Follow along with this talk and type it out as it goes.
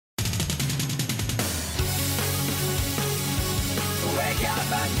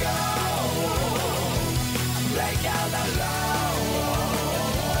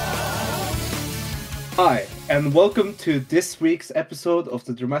Hi, and welcome to this week's episode of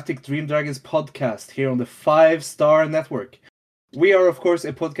the Dramatic Dream Dragons podcast here on the 5-Star Network. We are, of course,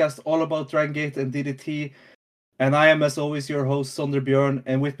 a podcast all about Dragon Gate and DDT, and I am, as always, your host, Sondre Björn,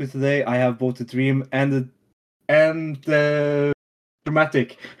 and with me today I have both the Dream and the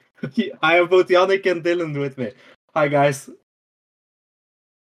Dramatic. I have both Yannick and Dylan with me. Hi, guys.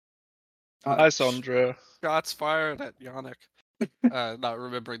 Hi, Sondre. Shots fired at Yannick. Not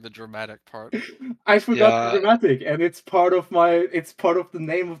remembering the dramatic part. I forgot the Dramatic, and it's part of the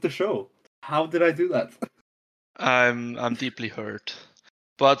name of the show. How did I do that? I'm deeply hurt,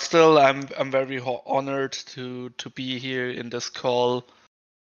 but still, I'm very honored to be here in this call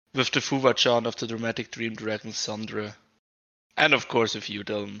with the Fuwa-chan of the Dramatic Dream Dragons, Sondre, and of course with you,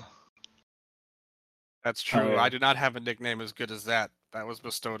 Dylan. That's true. I do not have a nickname as good as that. That was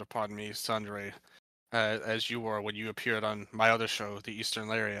bestowed upon me, Sondre, as you were when you appeared on my other show, The Eastern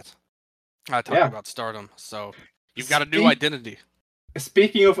Lariat. Talking about Stardom. So you've got a new identity.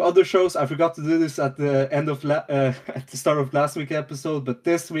 Speaking of other shows, I forgot to do this at the end of at the start of last week's episode, but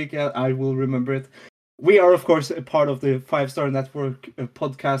this week I will remember it. We are, of course, a part of the 5-Star Network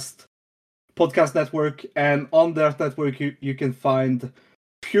podcast network, and on that network you can find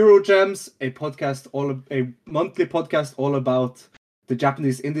Puro Gems, a monthly podcast all about the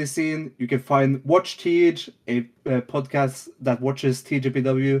Japanese indie scene. You can find Watch TH, a podcast that watches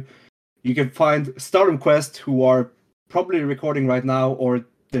TJPW. You can find Stardom Quest, who are probably recording right now, or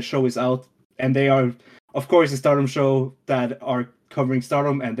the show is out, and they are, of course, a Stardom show that are covering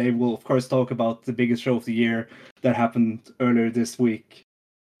Stardom, and they will, of course, talk about the biggest show of the year that happened earlier this week,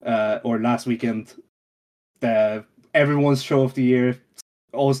 or last weekend. Everyone's show of the year,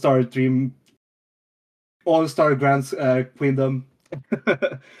 All-Star Grand Queendom.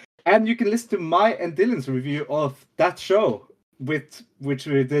 And you can listen to my and Dylan's review of that show, which we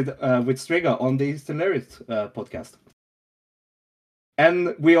did with Strega on the Eastern Lariat podcast.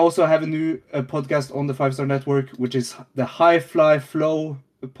 And we also have a new podcast on the 5-Star Network, which is the High Fly Flow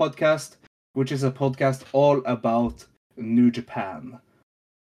podcast, which is a podcast all about New Japan.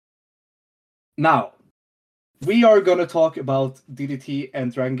 Now, we are going to talk about DDT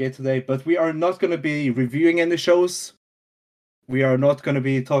and Dragon Gate today, but we are not going to be reviewing any shows. We are not going to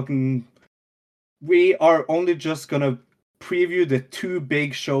be talking... We are only just going to preview the two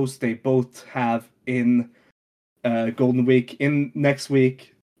big shows they both have in Golden Week. In next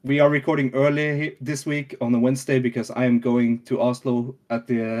week, we are recording early this week on a Wednesday because I am going to Oslo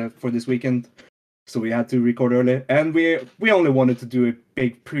for this weekend, so we had to record early. And we only wanted to do a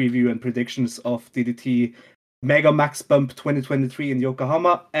big preview and predictions of DDT Mega Max Bump 2023 in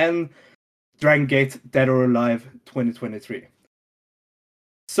Yokohama and Dragon Gate Dead or Alive 2023.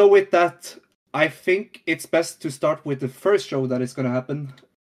 So with that, I think it's best to start with the first show that is going to happen,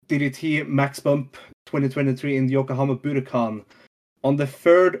 DDT Max Bump 2023 in Yokohama Budokan on the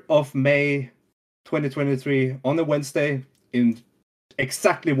 3rd of May 2023 on a Wednesday, in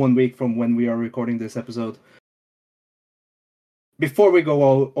exactly 1 week from when we are recording this episode. Before we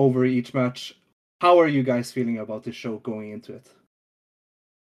go over each match, how are you guys feeling about this show going into it?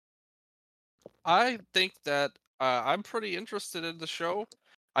 I think that I'm pretty interested in the show.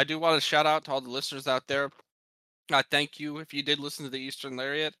 I do want to shout out to all the listeners out there. Thank you if you did listen to the Eastern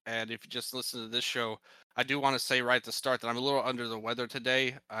Lariat, and if you just listened to this show, I do want to say right at the start that I'm a little under the weather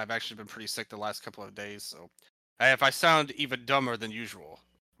today. I've actually been pretty sick the last couple of days, so if I sound even dumber than usual,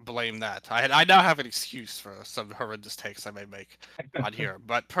 blame that. I now have an excuse for some horrendous takes I may make on here,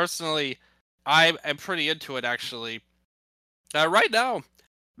 but personally, I am pretty into it, actually. Right now,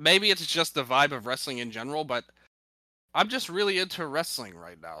 maybe it's just the vibe of wrestling in general, but I'm just really into wrestling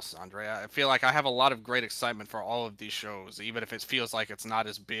right now, Sondre. I feel like I have a lot of great excitement for all of these shows, even if it feels like it's not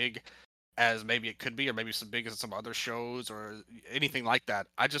as big as maybe it could be, or maybe as big as some other shows, or anything like that.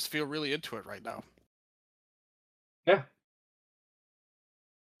 I just feel really into it right now. Yeah.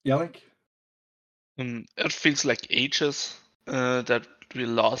 Yannick? It feels like ages that we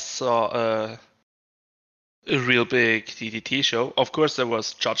last saw a real big DDT show. Of course, there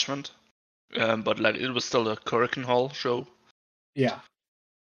was Judgment. But like it was still a Korakuen Hall show. Yeah.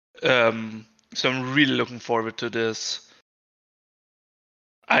 So I'm really looking forward to this.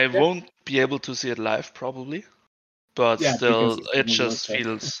 I won't be able to see it live probably, but still, it just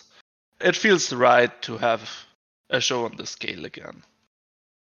feels right to have a show on this scale again.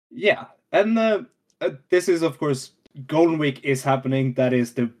 Yeah, and this is, of course, Golden Week is happening. That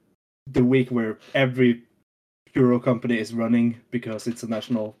is the week where every Puro company is running because it's a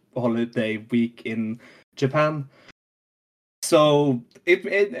national holiday week in Japan. So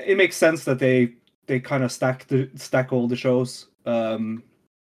it makes sense that they kind of stack all the shows.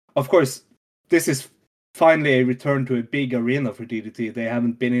 Of course, this is finally a return to a big arena for DDT. They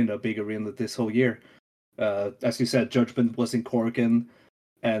haven't been in a big arena this whole year. As you said, Judgment was in Korakuen,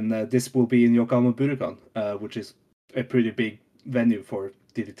 and this will be in Yokohama Budokan, which is a pretty big venue for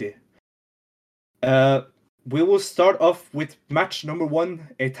DDT. We will start off with match number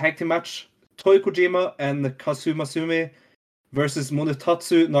 1, a tag team match. Toyo Kojima and Kazuma Sumi versus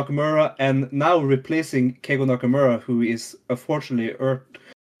Monotatsu Nakamura, and now replacing Keigo Nakamura, who is unfortunately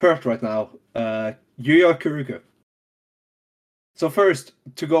hurt right now, Yuya Kuruku. So first,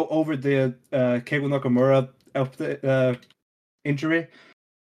 to go over the Keigo Nakamura injury,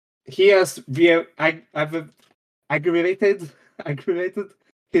 he has aggravated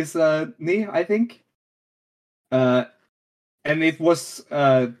his knee, I think, and it was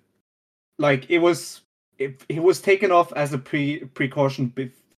he was taken off as a precaution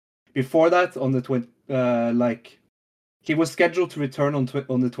before that on the he was scheduled to return on the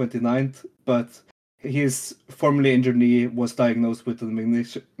 29th, but his formerly injured knee was diagnosed with a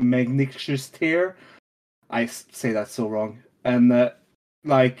meniscus tear. I say that so wrong, and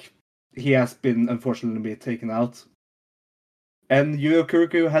he has been unfortunately taken out, and Yuya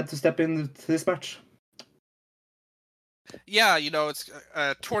Kuruku had to step into this match. Yeah, it's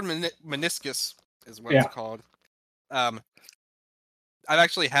torn meniscus is what it's called. I've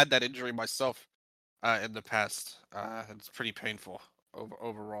actually had that injury myself in the past. It's pretty painful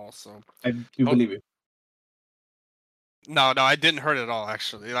overall. So I do believe you. No, I didn't hurt at all.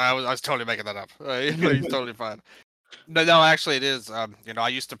 Actually, I was totally making that up. He's totally fine. No, actually, it is. I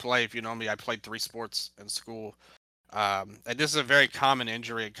used to play. If you know me, I played 3 sports in school. And this is a very common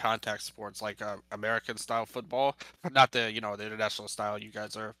injury in contact sports, like American style football, not the the international style you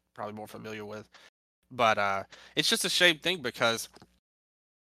guys are probably more familiar with. But it's just a shame thing because,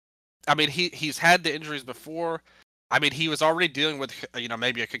 I mean, he's had the injuries before. I mean, he was already dealing with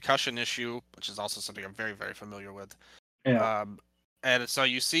maybe a concussion issue, which is also something I'm very, very familiar with. Yeah. And so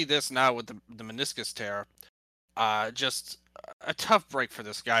you see this now with the meniscus tear. Just a tough break for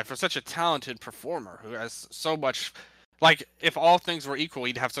this guy, for such a talented performer who has so much. Like, if all things were equal,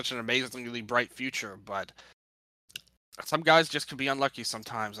 he'd have such an amazingly bright future. But some guys just can be unlucky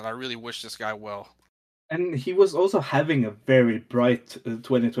sometimes, and I really wish this guy well. And he was also having a very bright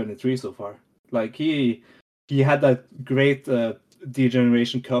 2023 so far. Like he had that great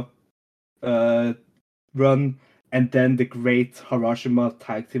D-Generation Cup run, and then the great Harashima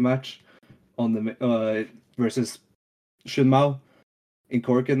tag team match on the versus Shunmao in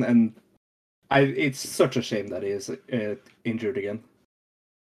Korakuen, and it's such a shame that he is injured again.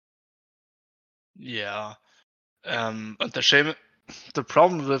 Yeah, but the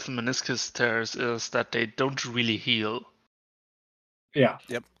problem with meniscus tears is that they don't really heal. Yeah.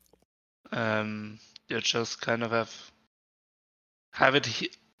 Yep. You just kind of have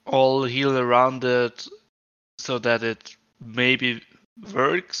it all heal around it so that it maybe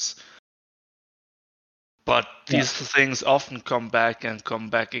works. But these things often come back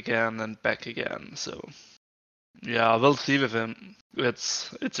again and back again. So yeah, we'll see with him.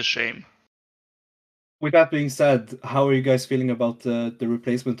 It's a shame. With that being said, how are you guys feeling about the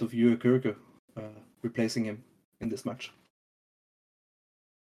replacement of Yuya Kuruku, replacing him in this match?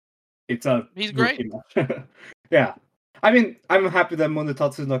 He's great. Match. Yeah, I mean, I'm happy that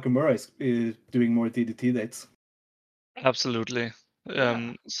Monotatsu Nakamura is doing more DDT dates. Absolutely.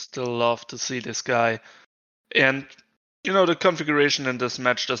 Still love to see this guy. And, the configuration in this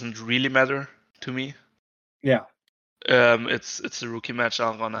match doesn't really matter to me. Yeah. It's a rookie match.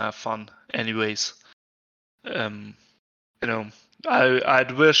 I'm gonna have fun anyways. I'd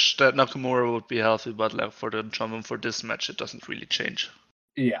wish that Nakamura would be healthy, but like for this match, it doesn't really change.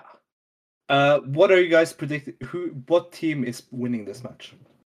 Yeah. What are you guys predicting? What team is winning this match?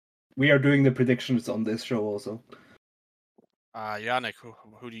 We are doing the predictions on this show also. Yannick,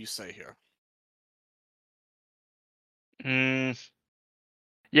 who do you say here?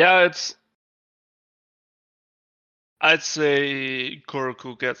 Yeah, I'd say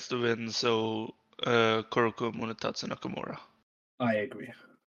Kuruku gets the win, so Kuruku, Monotatsu, Nakamura. I agree.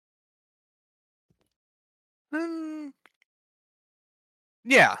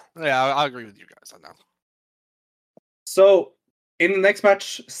 Yeah, I'll agree with you guys on that. So, in the next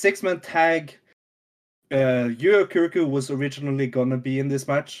match, 6-man tag, Yuya Kuruku was originally gonna be in this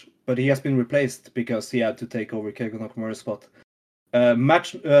match, but he has been replaced because he had to take over Keigo Nakamura's spot.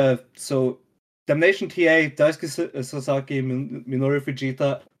 So Damnation TA, Daisuke Sasaki, Minoru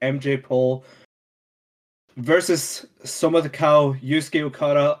Fujita, MJ Paul versus Soma Takao, Yusuke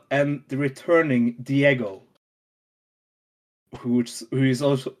Okada, and the returning Diego. who is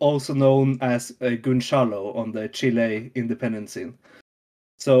also known as Gunchalo on the Chile independent scene.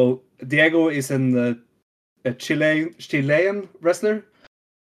 So Diego is a Chilean wrestler.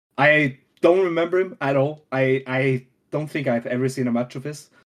 I don't remember him at all. I don't think I've ever seen a match of his.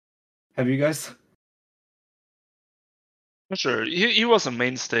 Have you guys? Sure, he was a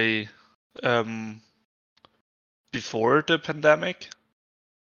mainstay before the pandemic.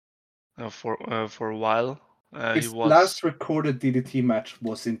 For a while. His last recorded DDT match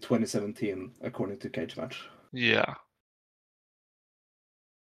was in 2017, according to Cage Match. Yeah.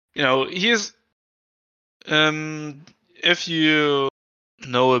 You know, he's if you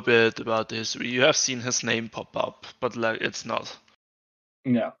know a bit about the history, you have seen his name pop up, but like it's not.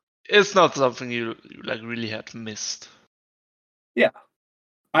 Yeah. It's not something you like really had missed. Yeah.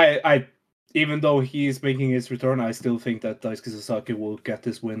 I even though he is making his return, I still think that Daisuke Sasaki will get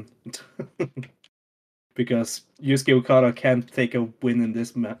this win. Because Yusuke Okada can't take a win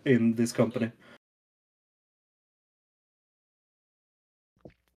in this company.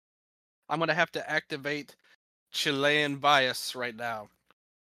 I'm gonna have to activate Chilean bias right now.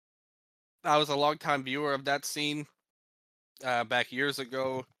 I was a longtime viewer of that scene back years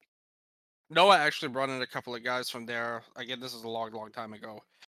ago. Noah actually brought in a couple of guys from there. Again, this is a long time ago.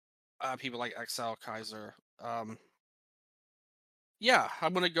 People like XL Kaiser. Yeah,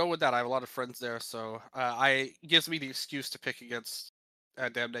 I'm gonna go with that. I have a lot of friends there, so it gives me the excuse to pick against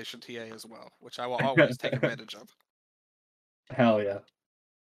Damnation TA as well, which I will always take advantage of. Hell yeah.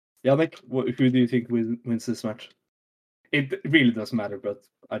 Yannick, who do you think wins this match? It really doesn't matter, but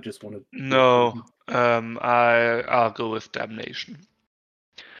I just want to. No, I'll go with Damnation.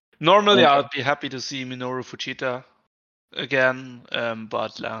 Normally, I'd be happy to see Minoru Fujita again,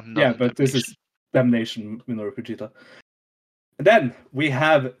 but not yeah, but this is Damnation Minoru Fujita. And then we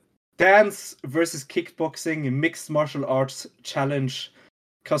have Dance versus Kickboxing Mixed Martial Arts Challenge.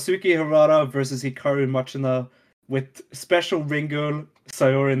 Kazuki Hirata versus Hikaru Machina with special ring girl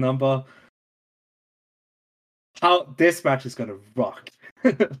Sayori Namba. How this match is gonna rock.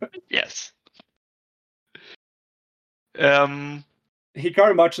 Yes. Hikaru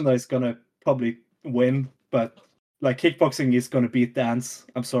Machina is gonna probably win, but like Kickboxing is gonna beat Dance.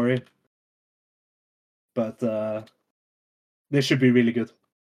 I'm sorry. But this should be really good.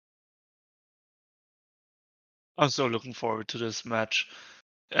 I'm so looking forward to this match.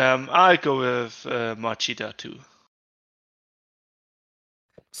 I go with Machida too.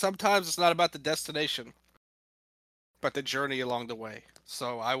 Sometimes it's not about the destination, but the journey along the way.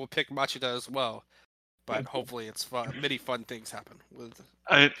 So I will pick Machida as well. But hopefully it's fun. Many fun things happen with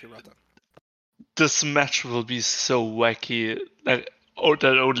Hirata. This match will be so wacky, like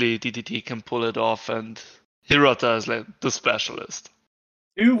that only DDT can pull it off, and Hirata is like the specialist.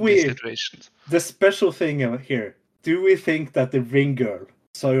 The special thing here, do we think that the ring girl,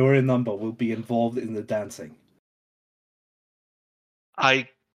 Sayori Namba, will be involved in the dancing? I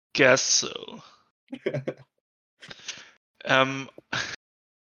guess so.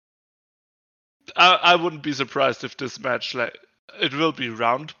 I wouldn't be surprised if this match, like, it will be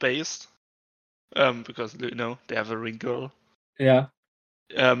round based, because you know they have a ring girl. Yeah.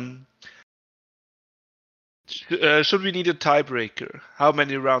 Should we need a tiebreaker? How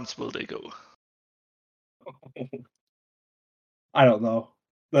many rounds will they go? I don't know,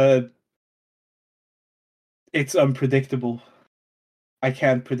 but it's unpredictable. I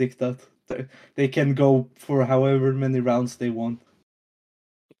can't predict that. They can go for however many rounds they want.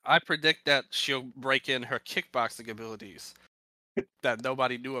 I predict that she'll break in her kickboxing abilities that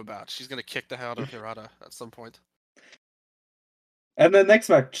nobody knew about. She's gonna kick the hell out of Hirata at some point. And the next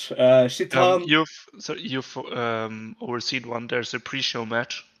match, Shitan. You've overseen one. There's a pre-show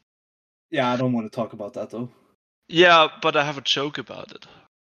match. Yeah, I don't want to talk about that though. Yeah, but I have a joke about it.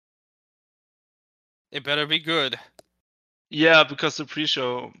 It better be good. Yeah, because the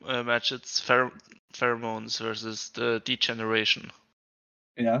pre-show match, it's Pheromones versus the Degeneration.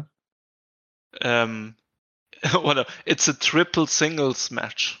 Yeah. Well, it's a triple singles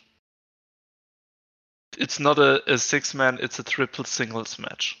match. It's not a 6-man, it's a triple singles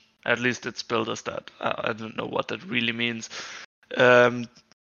match. At least it's billed as that. I don't know what that really means.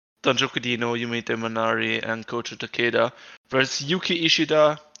 Danjoko Dino, Yumite Manari, and Kojo Takeda versus Yuki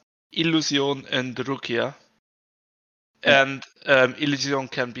Ishida, Illusion, and Rukia. And Illusion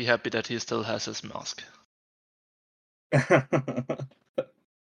can be happy that he still has his mask.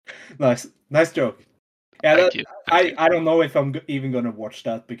 Nice joke. Yeah, Thank you. I don't know if I'm even gonna watch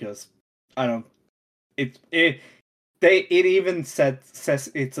that because I don't. It even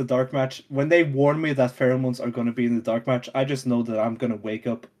says it's a dark match. When they warn me that Pheromones are gonna be in the dark match, I just know that I'm gonna wake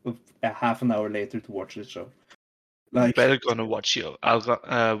up a half an hour later to watch this show. Like, better gonna watch you.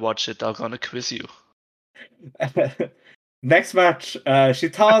 I'll watch it. I'm gonna quiz you. next match,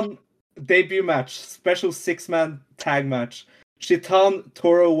 Shitan debut match, special 6-man tag match. Shitan,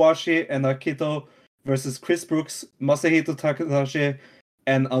 Toru Owashi, and Akito versus Chris Brooks, Masahito Takahashi,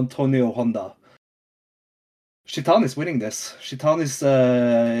 and Antonio Honda. Shitan is winning this. Shitan is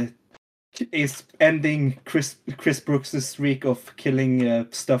ending Chris Brooks' streak of killing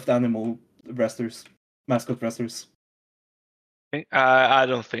stuffed animal wrestlers, mascot wrestlers. I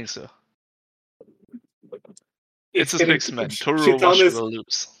don't think so. It's a 6-man. Toru Owashi will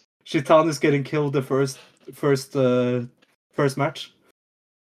lose. Shitan is getting killed the first match.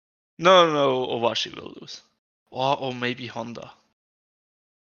 No, Owashi will lose. Or maybe Honda.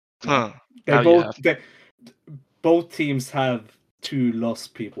 Huh. Both teams have 2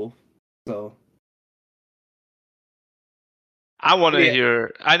 lost people, so I want to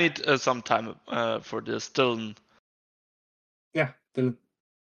hear. I need some time for this. Dylan. Yeah, Dylan.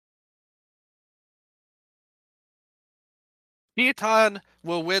 Shitan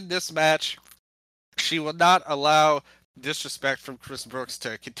will win this match. She will not allow disrespect from Chris Brooks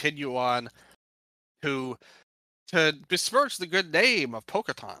to continue on to besmirch the good name of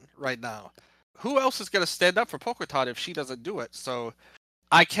Pokotan right now. Who else is going to stand up for Pokotan if she doesn't do it? So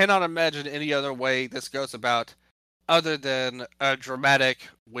I cannot imagine any other way this goes about other than a dramatic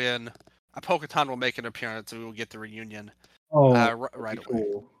win. A Pokotan will make an appearance and we will get the reunion right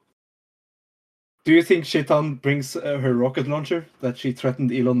away. Do you think Shitan brings her rocket launcher that she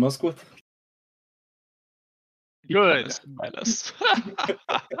threatened Elon Musk with? Good.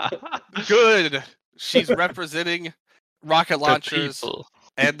 Good. She's representing rocket launchers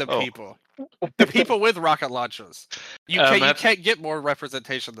and the people. The people with rocket launchers. You can't get more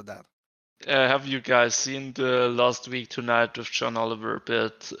representation than that. Have you guys seen the Last Week Tonight with John Oliver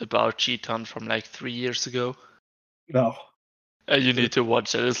bit about Shitan from like 3 years ago? No. You need to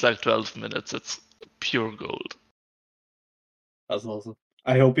watch it. It's like 12 minutes. It's pure gold. That's awesome.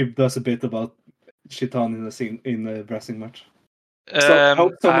 I hope he does a bit about Shitan in a wrestling match. So I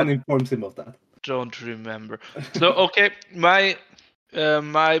hope someone informs him of that. Don't remember. So okay, my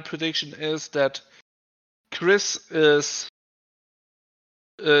prediction is that Chris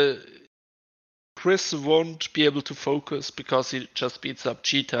won't be able to focus because he just beats up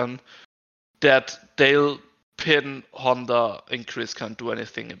Shitan. That they'll pin Honda and Chris can't do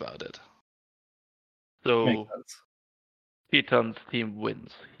anything about it. So Shitan's team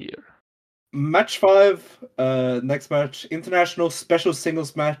wins here. Match 5, next match, international special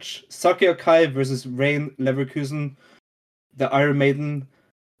singles match, Saki Akai versus Rain Leverkusen, the Iron Maiden.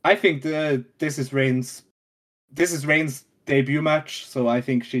 I think this is Rain's debut match, so I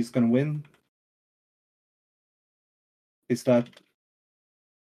think she's gonna win. Is that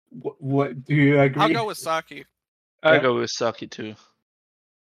what do you agree? I'll go with Saki. I'll go with Saki too.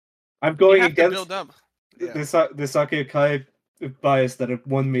 I'm going against the Saki Akai bias that have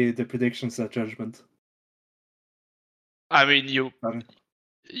won me the predictions at Judgment. I mean, you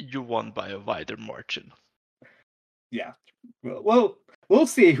won by a wider margin. Yeah. Well, we'll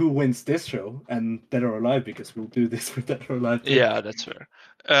see who wins this show and Dead or Alive, because we'll do this for Dead or Alive too. Yeah, that's fair.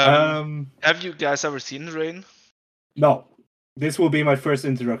 Have you guys ever seen Rain? No. This will be my first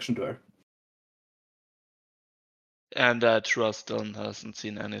introduction to her. And Trust Dylan hasn't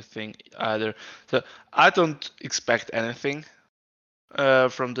seen anything either. So I don't expect anything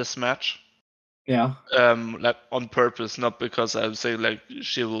from this match. Yeah. Like on purpose, not because I would say like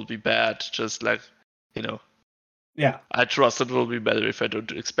she will be bad, just like, you know. Yeah. I trust it will be better if I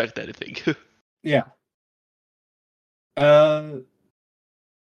don't expect anything. Yeah.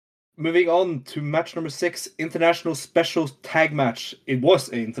 Moving on to match number 6, international special tag match. It was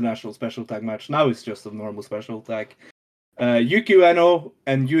an international special tag match. Now it's just a normal special tag. Yuki Ueno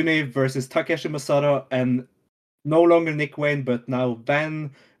and Yuni versus Takeshi Masada and no longer Nick Wayne, but now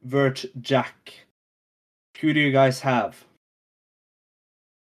Van Vert Jack. Who do you guys have?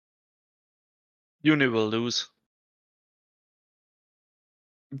 Yuni will lose.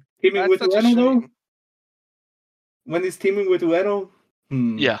 Teaming with Ueno though? When he's teaming with Ueno?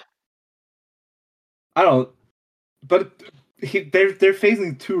 Yeah. I don't. But they're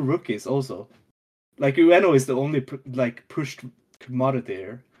facing 2 rookies also. Like Ueno is the only pushed commodity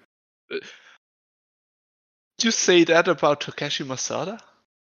here. You say that about Takeshi Masada?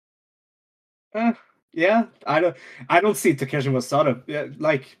 Yeah, I don't see Takeshi Masada. Yeah,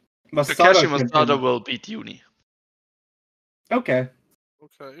 like Masada. Takeshi Masada will beat Yuni. Okay.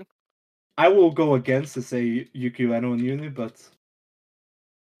 I will go against to say Yuki Ueno and Yuni, but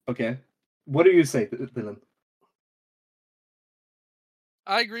okay. What do you say, Dylan?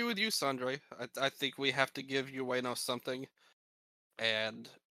 I agree with you, Sandre. I think we have to give Ueno something, and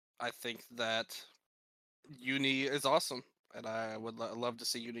I think that Uni is awesome, and I would love to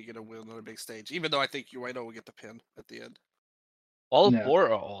see Uni get a win on a big stage. Even though I think Ueno will get the pin at the end. All four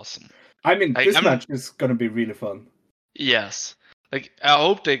are awesome. I mean, this match is gonna be really fun. Yes, like I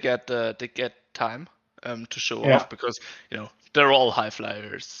hope they get time to show off, because they're all high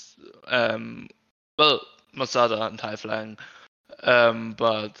flyers. Well, Masada and high flying,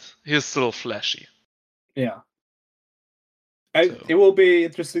 but he's still flashy. Yeah. It will be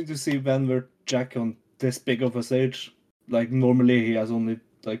interesting to see Van Jack on this big of a stage. Like normally he has only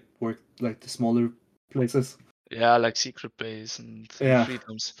like worked like the smaller places. Yeah, like Secret Base and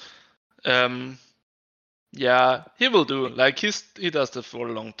Freedoms. Yeah, he will do. Like he does that for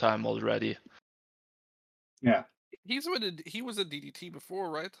a long time already. Yeah. He was a DDT before,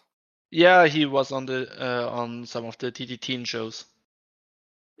 right? Yeah, he was on the on some of the DDT shows.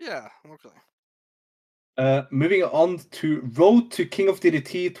 Yeah. Okay. Moving on to Road to King of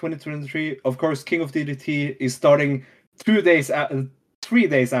DDT 2023. Of course, King of DDT is starting 3 days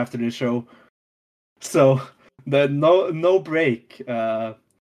after the show, so the no break. But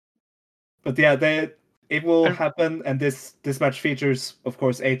yeah, it will happen, and this match features, of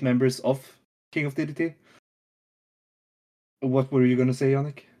course, 8 members of King of DDT. What were you gonna say,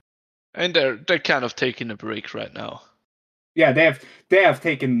 Yannick? And they're kind of taking a break right now. Yeah, they have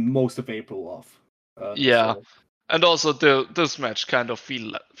taken most of April off. Yeah, so. And also this match kind of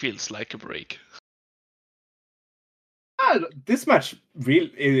feels like a break. This match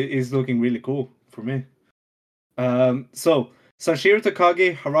is looking really cool for me. So Sanshiro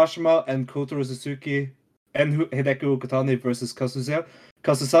Takagi, Harashima, and Kotaro Suzuki, and Hideki Okatani versus Kazusara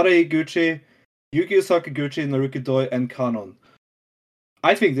Higuchi, Yukio Sakaguchi, Naruki Doi, and Kanon.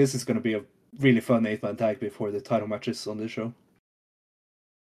 I think this is going to be a really fun 8-man tag before the title matches on this show.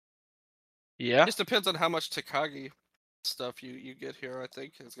 Yeah. It just depends on how much Takagi stuff you get here, I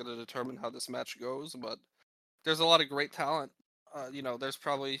think, is going to determine how this match goes. But there's a lot of great talent. There's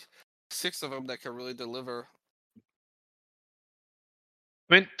probably 6 of them that can really deliver.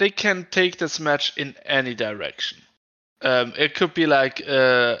 I mean, they can take this match in any direction. It could be like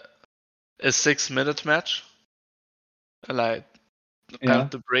a 6-minute match, like kind of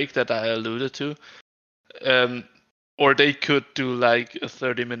the break that I alluded to. Or they could do like a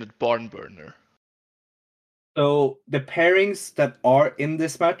 30-minute barn burner. So the pairings that are in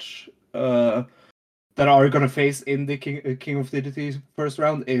this match, that are going to face in the King of DDT first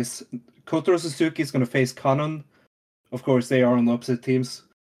round, is Kotaro Suzuki is going to face Kanon. Of course, they are on opposite teams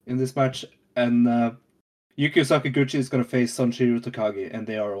in this match, and Yukio Sakaguchi is going to face Sanshiro Takagi, and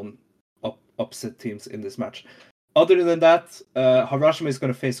they are on opposite teams in this match. Other than that, Harashima is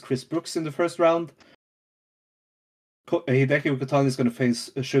going to face Chris Brooks in the first round. Hideki Okatani is going to face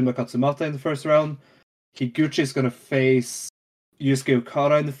Shunma Katsumata in the first round. Higuchi is going to face Yusuke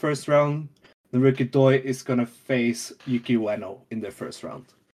Okada in the first round. Naruki Doi is going to face Yuki Ueno in the first round.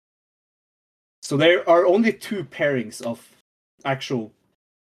 So there are only 2 pairings of actual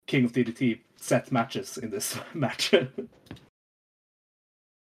King of DDT set matches in this match.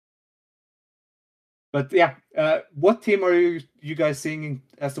 But yeah, what team are you guys seeing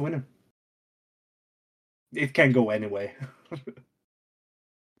as the winner? It can go anyway.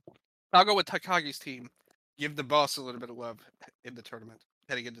 I'll go with Takagi's team. Give the boss a little bit of love in the tournament,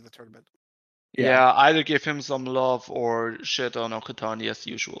 heading into the tournament. Yeah, either give him some love or shit on Okatani as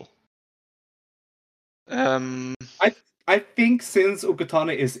usual. I think since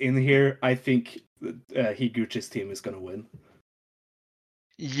Okatani is in here, I think Higuchi's team is gonna win.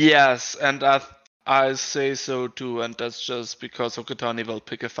 Yes, and I say so too, and that's just because Okatani will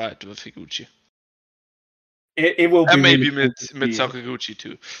pick a fight with Higuchi. It will be, and maybe really cool with Sakaguchi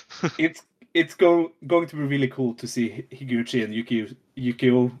too. It's going to be really cool to see Higuchi and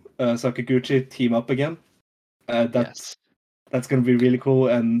Yukio Sakaguchi team up again. That's going to be really cool,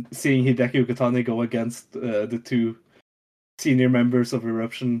 and seeing Hideki Okatani go against the 2 senior members of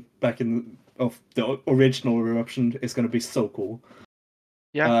Eruption of the original Eruption is going to be so cool.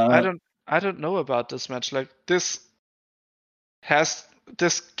 Yeah, I don't know about this match. Like this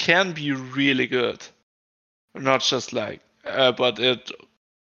can be really good, not just like, but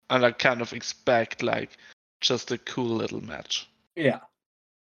and I kind of expect like just a cool little match. Yeah.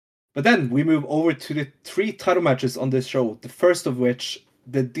 But then we move over to the 3 title matches on this show. The first of which,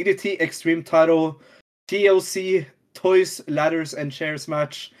 the DDT Extreme title, TLC, Toys, Ladders, and Chairs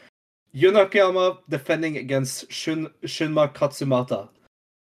match. Jun Akiyama defending against Shunma Katsumata.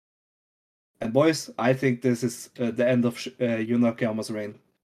 And boys, I think this is the end of Jun Akiyama's reign.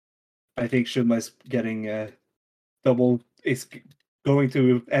 I think Shunma is getting going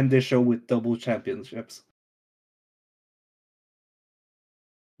to end this show with double championships.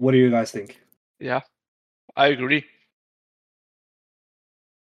 What do you guys think? Yeah, I agree.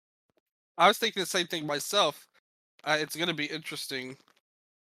 I was thinking the same thing myself. It's going to be interesting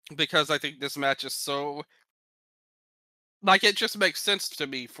because I think this match is so like it just makes sense to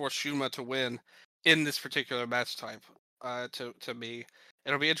me for Shuma to win in this particular match type. To me,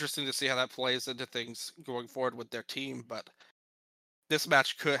 it'll be interesting to see how that plays into things going forward with their team. But this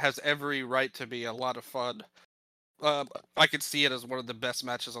match has every right to be a lot of fun. I could see it as one of the best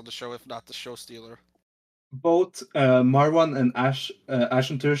matches on the show, if not the show stealer. Both Marwan and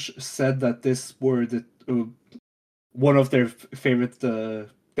Ashentush said that this were the one of their favorite.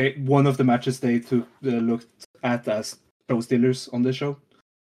 One of the matches they looked at as show stealers on the show.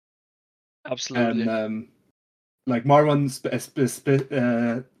 Absolutely. And like Marwan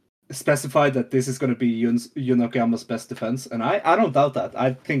specified that this is going to be Yun Okayama's best defense, and I don't doubt that.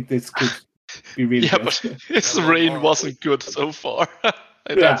 I think this could be really good. But his reign wasn't good so far.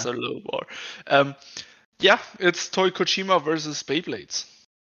 That's a low bar. Yeah, it's Toy Kojima versus Beyblades.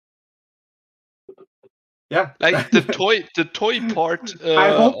 Yeah, like the toy part.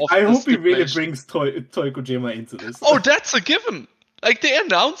 I hope he really brings Toy Kojima into this. Oh, that's a given. Like they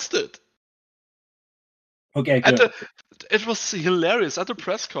announced it. Okay, good. It was hilarious at the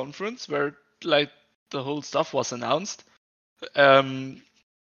press conference where like the whole stuff was announced.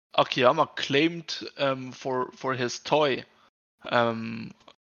 Akiyama claimed for his toy.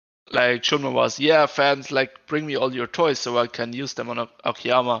 Like Shunma was, fans, like bring me all your toys so I can use them on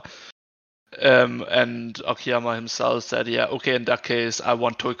Akiyama. And Akiyama himself said, okay, in that case, I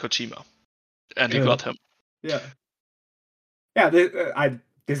want Toy Kojima. And he got him. Yeah. Yeah,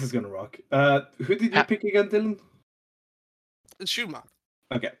 this is gonna rock. Who did you pick again, Dylan? Shuma.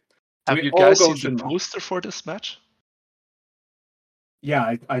 Okay. Have you guys seen the poster for this match?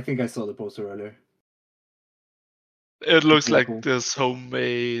 Yeah, I think I saw the poster earlier. It looks like cool. This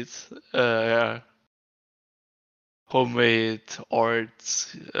homemade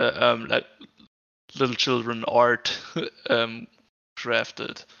art, like little children art,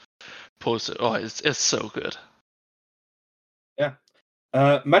 crafted poster. Oh, it's so good. Yeah.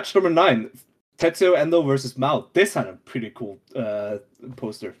 Match number 9, Tetsuya Endo versus Mao. This had a pretty cool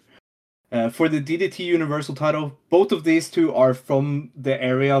poster. For the DDT Universal title, both of these two are from the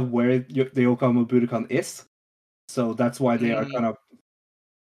area where the Yokohama Budokan is. So that's why they are kind of...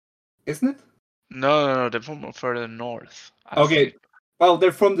 Isn't it? No, they're from further north. Okay. Well,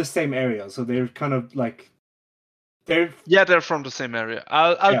 they're from the same area, so they're kind of like... They're from the same area.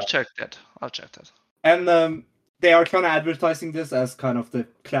 I'll check that. And they are kind of advertising this as kind of the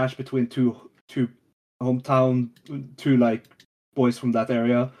clash between two like boys from that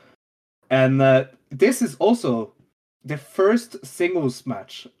area. And this is also the first singles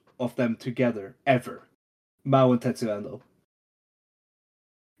match of them together ever. Mao and Tetsuya Endo.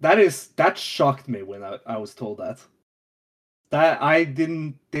 That shocked me when I was told that. That I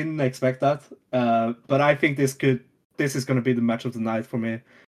didn't expect that. But I think this is going to be the match of the night for me.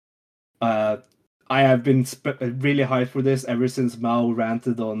 I have been really hyped for this ever since Mao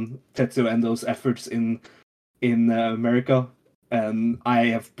ranted on Tetsuya Endo's efforts in America, and I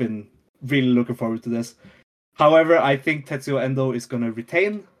have been really looking forward to this. However, I think Tetsuya Endo is going to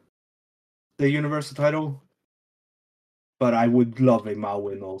retain the Universal title, but I would love a Mao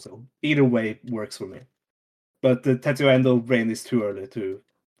win also. Either way works for me. But the Tetsuya Endo reign is too early to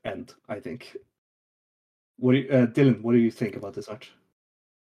end, I think. Dylan, what do you think about this match?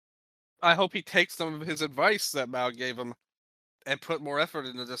 I hope he takes some of his advice that Mao gave him and put more effort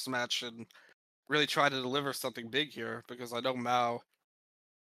into this match and really try to deliver something big here, because I know Mao,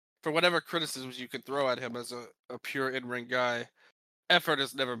 for whatever criticisms you could throw at him as a pure in-ring guy, effort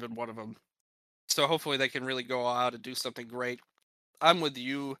has never been one of them. So hopefully they can really go out and do something great. I'm with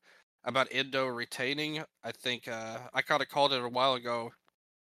you about Endo retaining. I think I kind of called it a while ago.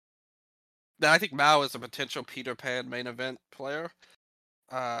 I think Mao is a potential Peter Pan main event player.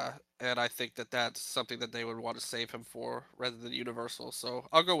 And I think that that's something that they would want to save him for rather than Universal. So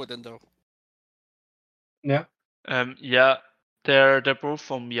I'll go with Endo. Yeah. They're both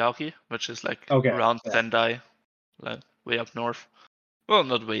from Miyagi, which is like around Sendai, like way up north. Well,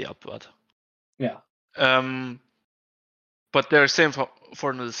 not way up, but but they're same for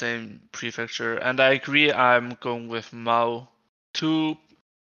the same prefecture, and I agree. I'm going with Mao too.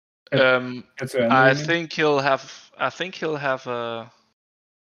 I think he'll have a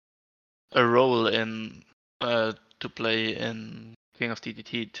role in to play in King of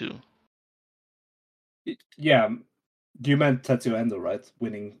DDT too. Yeah, you meant Tetsuya Endo, right?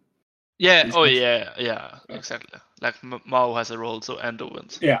 Winning. Yeah. Oh, yeah. Exactly. Like Mao has a role, so Endo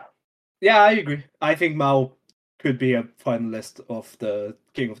wins. Yeah, I agree. I think Mao could be a finalist of the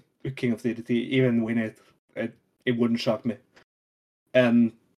King of DDT, even win it. It wouldn't shock me.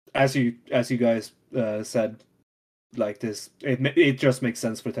 And as you guys said, like this, it just makes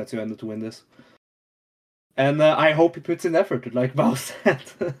sense for Tetsuya Endo to win this. And I hope he puts in effort, like Mao said.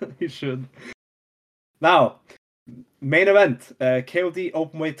 He should. Now, main event, KOD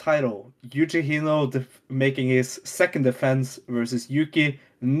Openweight title. Yuji Hino making his second defense versus Yuki,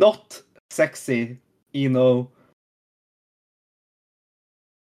 not sexy Ino.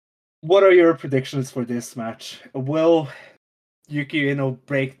 What are your predictions for this match? Will Yuki Ino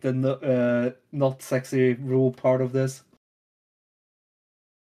break the not sexy rule part of this? Of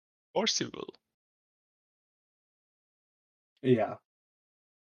course he will. Yeah.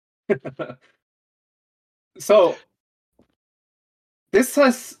 So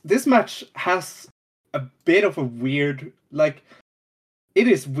this match has a bit of a weird, like, it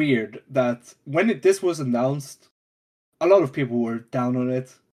is weird that when this was announced, a lot of people were down on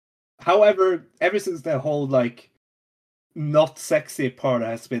it. However, ever since the whole like not sexy part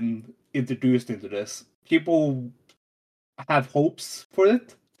has been introduced into this, people have hopes for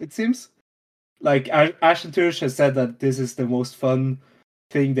it. It seems like Ashton Tush has said that this is the most fun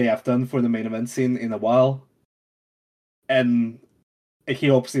thing they have done for the main event scene in a while, and he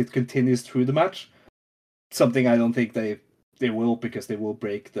hopes it continues through the match. Something I don't think they will, because they will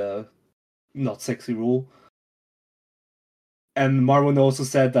break the not sexy rule. And Marwan also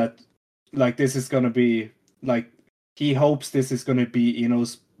said that like this is gonna be like he hopes this is gonna be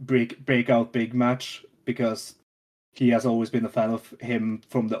Ino's breakout big match, because he has always been a fan of him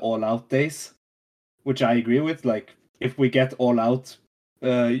from the All Out days, which I agree with. Like if we get All Out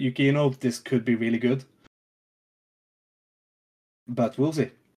Yuki Ino, this could be really good. But we'll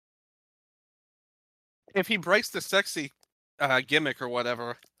see. If he breaks the sexy gimmick or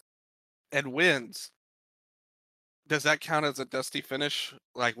whatever and wins, does that count as a dusty finish?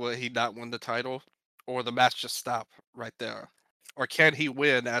 Like, will he not win the title, or the match just stop right there? Or can he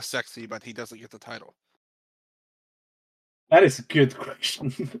win as sexy but he doesn't get the title? That is a good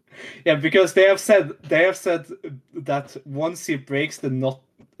question. Yeah, because they have said that once he breaks the not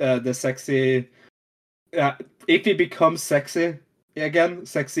the sexy, if he becomes sexy again,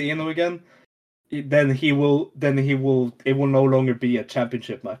 sexy Ino again, then it will no longer be a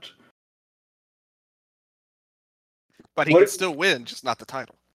championship match. But he can still win, just not the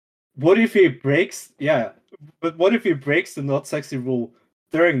title. What if he breaks? Yeah, but what if he breaks the not sexy rule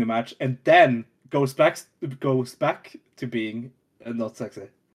during the match and then goes back to being not sexy?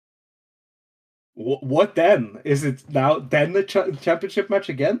 What then? Is it now then the championship match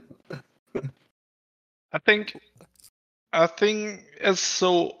again? I think it's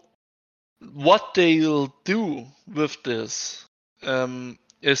so. What they'll do with this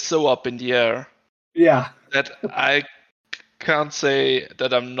is so up in the air. Yeah. That I can't say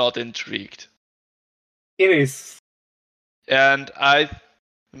that I'm not intrigued. It is. And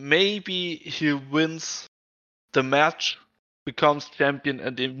maybe he wins the match, becomes champion,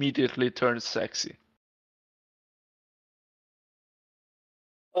 and immediately turns sexy.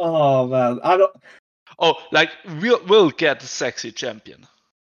 Oh man, I don't. Oh, like we'll get a sexy champion.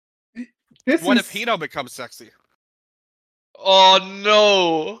 What if Hino becomes sexy? Oh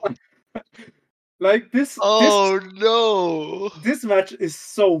no! Like this. Oh no! This match is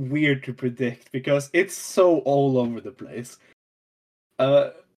so weird to predict because it's so all over the place.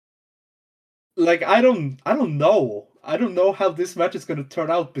 Like I don't know. I don't know how this match is going to turn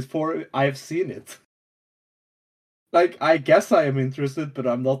out before I've seen it. Like I guess I am interested, but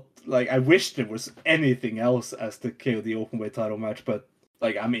I'm not. Like I wish there was anything else as the KOD Openweight title match, but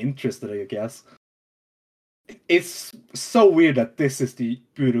like I'm interested, I guess. It's so weird that this is the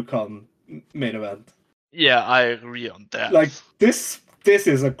Budokan main event. Yeah, I agree on that. Like this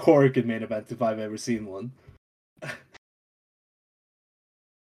is a Korakuen main event if I've ever seen one.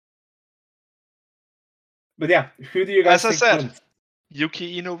 But yeah, who do you guys think wins?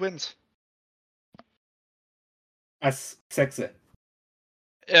 Yuki Ino wins. As sexy.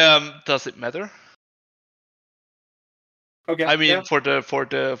 Does it matter? Okay. I mean, for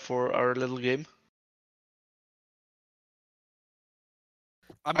our little game.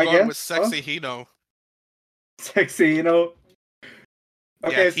 I'm going with sexy Hino. Sexy Hino.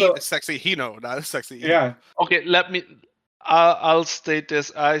 Okay, yeah, so sexy Hino, not sexy Hino. Yeah. Okay, I'll state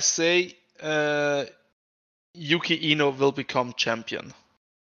this. I say Yuki Ino will become champion.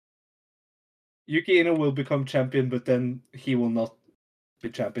 Yuki Ino will become champion, but then he will not be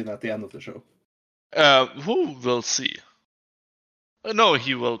champion at the end of the show. Who will see? No,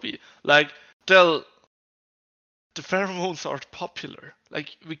 he will be. Like, the pheromones are popular.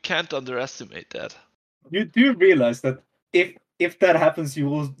 Like, we can't underestimate that. You do realize that if that happens, you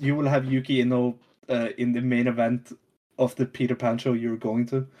will have Yuki Ino in the main event of the Peter Pan show you're going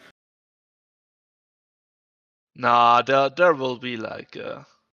to. Nah, there will be like.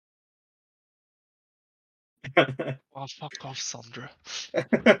 Oh, fuck off, Sandra.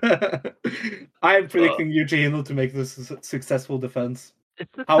 I am predicting Yuji Ino to make this a successful defense. Is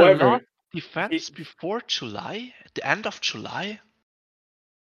it However, the last defense before July? The end of July?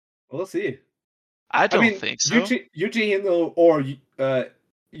 We'll see. I don't think so. Yuji Ino or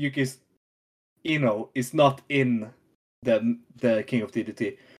Yuki Ino is not in the King of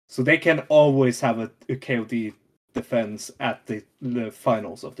DDT, so they can always have a KOD defense at the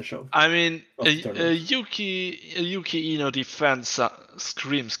finals of the show. I mean, Yuki Ino defense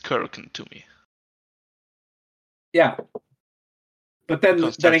screams Kurken to me. Yeah, but then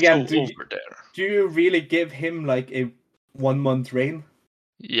again, do you really give him like a 1 month reign?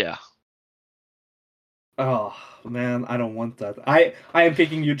 Yeah. Oh man, I don't want that. I am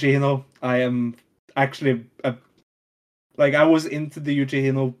picking Yuji Ino. I am actually I was into the Yuji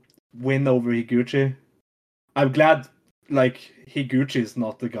Ino win over Higuchi. I'm glad Higuchi is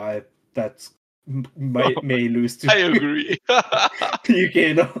not the guy that may lose to. I agree. Yuki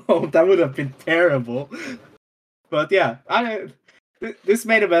Ino. That would have been terrible. But yeah, this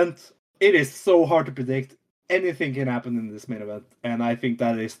main event, it is so hard to predict. Anything can happen in this main event, and I think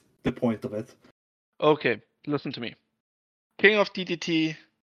that is the point of it. Okay, listen to me. King of DDT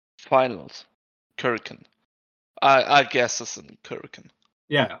finals, Kurken. I guess it's in Kurken.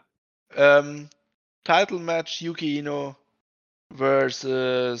 Yeah. Title match, Yuki Ino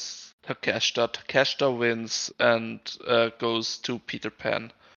versus Takeshita. Takeshita wins and goes to Peter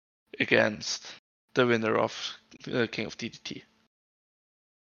Pan against the winner of King of DDT.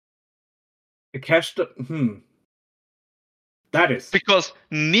 Takeshita, That is because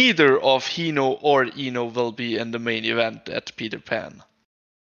neither of Hino or Ino will be in the main event at Peter Pan.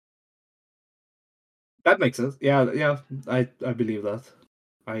 That makes sense. Yeah, I believe that.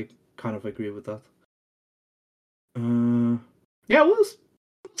 I kind of agree with that. Yeah, we'll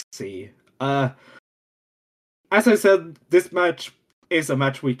see. As I said, this match is a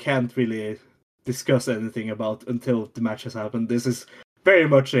match we can't really discuss anything about until the match has happened. This is very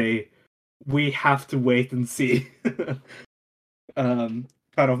much we have to wait and see kind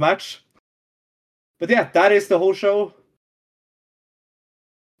of match. But yeah, that is the whole show.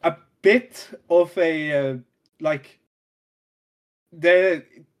 A bit of a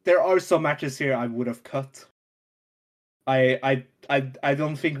there are some matches here I would have cut. I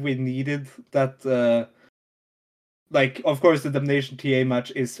don't think we needed that. Of course, the Damnation TA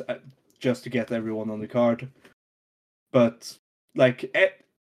match is just to get everyone on the card, but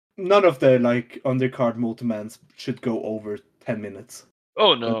none of the undercard multi-mans should go over 10 minutes.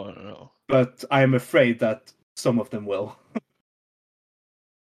 Oh no. But I am afraid that some of them will.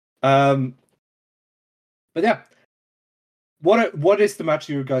 But yeah, what is the match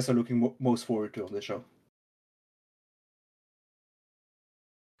you guys are looking most forward to on the show?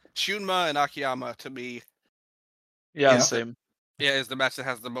 Shunma and Akiyama, to me. Yeah, same. Yeah, is the match that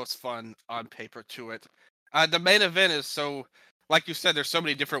has the most fun on paper to it. The main event is so, like you said, there's so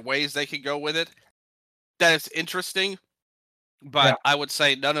many different ways they could go with it. That is interesting, but I would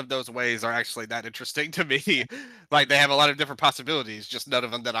say none of those ways are actually that interesting to me. They have a lot of different possibilities, just none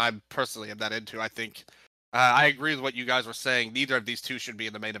of them that I personally am that into. I think I agree with what you guys were saying. Neither of these two should be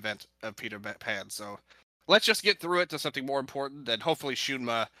in the main event of Peter Pan. So let's just get through it to something more important, and hopefully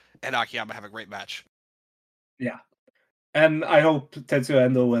Shunma and Akiyama have a great match. Yeah. And I hope Tetsuya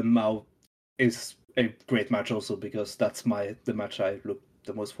Endo and Mao is a great match also, because that's the match I look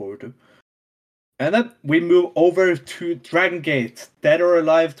the most forward to. And then we move over to Dragon Gate, Dead or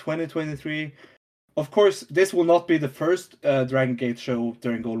Alive 2023. Of course, this will not be the first Dragon Gate show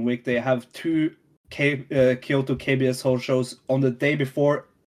during Golden Week. They have two Kyoto KBS Hall shows on the 2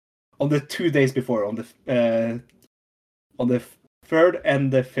 days before, on the 3rd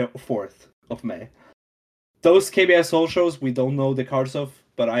and the 4th of May. Those KBS Hall shows we don't know the cards of,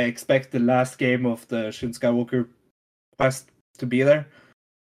 but I expect the last game of the Shin Skywalker quest to be there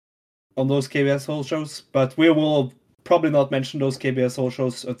on those KBS Hall shows. But we will probably not mention those KBS Hall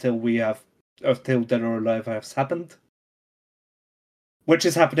shows until Dead or Alive has happened, which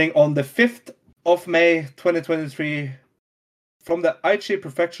is happening on the 5th of May 2023 from the Aichi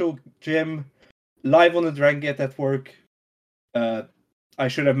Prefectural Gym, live on the Dragon Gate Network. I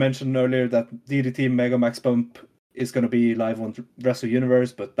should have mentioned earlier that DDT Mega Max Bump is going to be live on Wrestle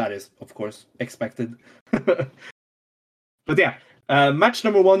Universe, but that is, of course, expected. But yeah, Match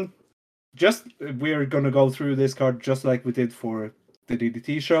number 1. We're gonna go through this card just like we did for the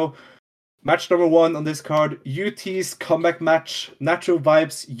DDT show. Match number 1 on this card: UT's comeback match. Natural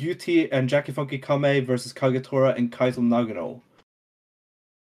Vibes, UT and Jackie Funky Kame versus Kagetora and Kaito Nagano.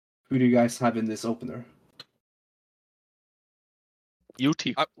 Who do you guys have in this opener? UT.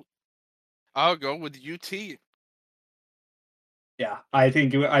 I'll go with UT. Yeah, I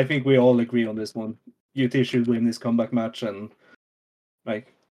think we all agree on this one. UT should win this comeback match, and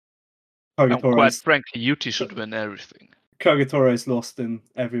like Kagetora. Quite frankly, UT should win everything. Kagetora is lost in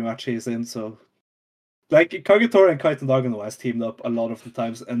every match he's in, so like Kagetora and Kaito Nagano has teamed up a lot of the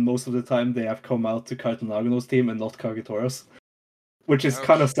times, and most of the time they have come out to Kaito Nagano's team and not Kagetora's, which is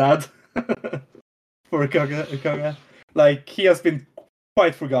kind of sad for Kage. Like, he has been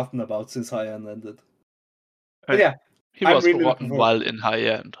quite forgotten about since High End ended. But yeah. He was really forgotten while in High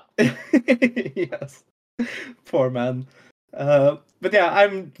End. Yes. Poor man. But yeah,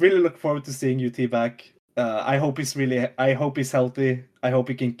 I'm really looking forward to seeing UT back. I hope he's healthy. I hope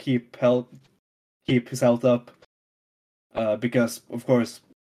he can keep his health up. Because of course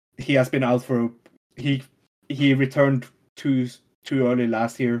he has been out for he returned too early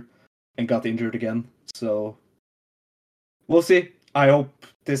last year and got injured again. So we'll see. I hope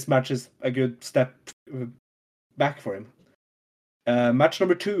this match is a good step back for him. Match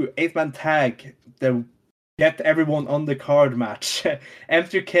number 2, 8-man tag. The get everyone on the card match.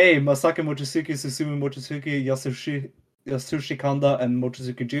 M3K, Masaki Mochizuki, Susumu Mochizuki, Yasushi Kanda, and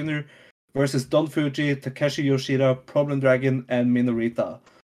Mochizuki Jr. versus Don Fuji, Takeshi Yoshida, Problem Dragon, and Minorita.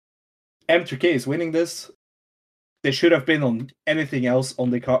 M3K is winning this. They should have been on anything else on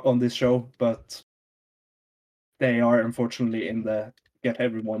this show, but they are unfortunately in the get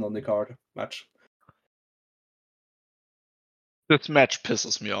everyone on the card match. This match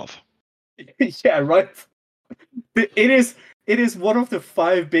pisses me off. Yeah, right. It is one of the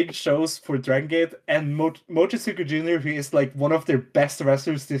 5 big shows for Dragon Gate, and Mochizuki Jr., who is like one of their best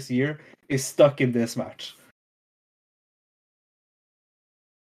wrestlers this year, is stuck in this match.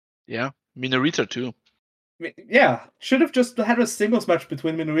 Yeah, Minorita too. Yeah, should have just had a singles match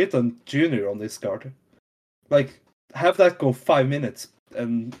between Minorita and Junior on this card. Like, have that go 5 minutes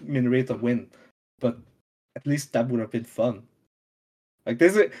and Minorita win. But at least that would have been fun.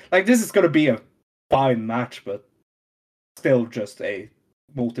 This is gonna be a fine match, but still just a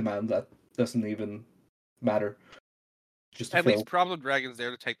multi-man that doesn't even matter. Just at least Problem Dragon's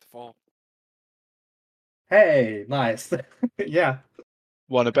there to take the fall. Hey, nice. Yeah.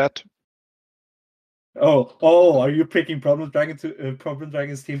 Wanna bet? Oh, are you picking Problem Dragon's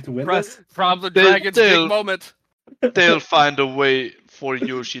team to win this? Problem Dragon's big moment. They'll find a way for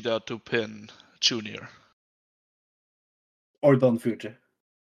Yoshida to pin Junior. Or Don Fuji.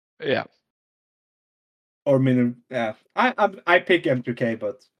 Yeah. Or Minu. Yeah. I pick M3K,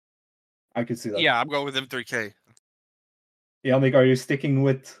 but I could see that. Yeah, I'm going with M3K. Yannick, are you sticking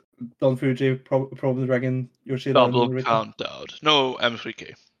with Don Fuji, Problem Dragon, Yoshida? Double count out. No,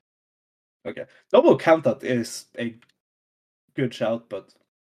 M3K. Okay. Double count out is a good shout, but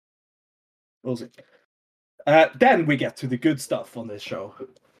we'll see. Then we get to the good stuff on this show.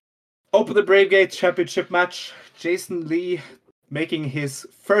 Open the Brave Gate Championship match. Jason Lee making his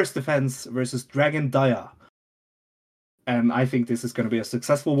first defense versus Dragon Dia. And I think this is going to be a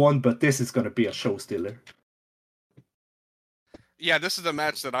successful one, but this is going to be a show stealer. Yeah, this is the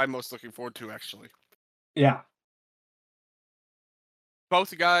match that I'm most looking forward to, actually. Yeah.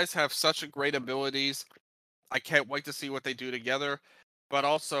 Both guys have such great abilities. I can't wait to see what they do together. But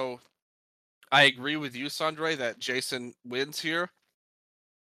also, I agree with you, Sandre, that Jason wins here.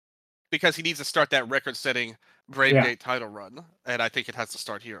 Because he needs to start that record-setting Brave Gate title run. And I think it has to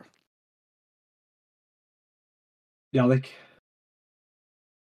start here. Yannick?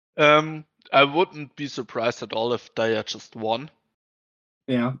 I wouldn't be surprised at all if Dia just won.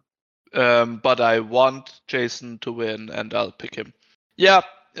 Yeah. But I want Jason to win, and I'll pick him. Yeah.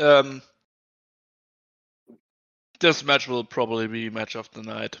 This match will probably be match of the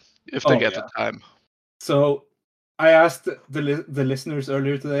night if they get the time. So I asked the listeners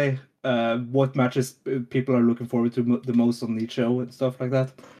earlier today what matches people are looking forward to the most on each show and stuff like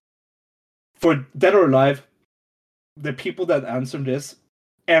that. For Dead or Alive, the people that answered this,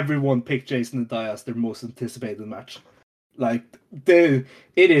 everyone picked Jason and Dia as their most anticipated match. Like, it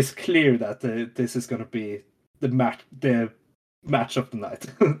is clear that this is going to be the match of the night.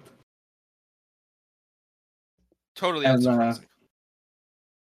 Totally unsurprising.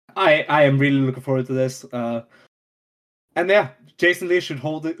 I am really looking forward to this. And yeah, Jason Lee should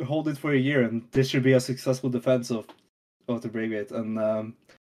hold it for a year, and this should be a successful defense of the Brave Gate. And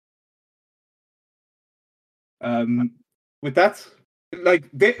with that, like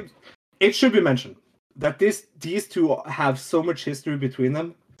it should be mentioned that these two have so much history between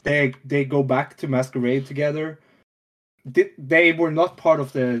them. They go back to Masquerade together. They were not part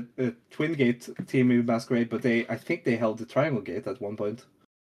of the Twin Gate team in Masquerade, but I think they held the Triangle Gate at one point.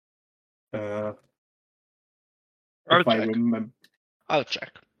 If I remember. I'll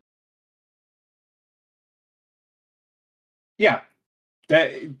check. Yeah,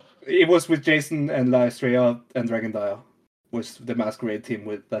 it was with Jason and La Estrella and Dragon Dia was the Masquerade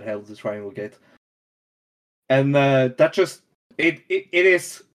team that held the Triangle Gate, and that just it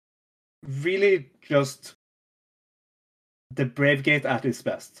is really just the Brave Gate at its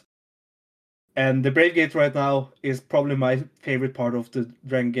best. And the Brave Gate right now is probably my favorite part of the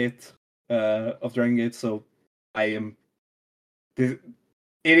Dragon Gate, so it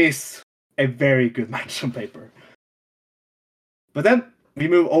is a very good match on paper. But then we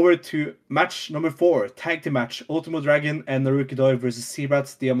move over to match number 4, tag team match, Ultimo Dragon and Naruki Doi versus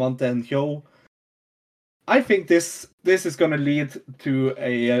Seabrats, Diamante and Hyo. I think this is going to lead to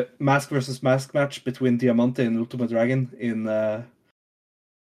a mask versus mask match between Diamante and Ultimo Dragon in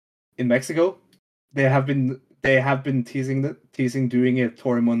Mexico. They have been teasing doing a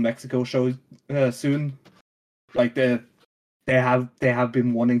Torimo in Mexico show soon. Like they have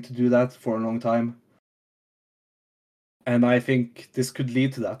been wanting to do that for a long time. And I think this could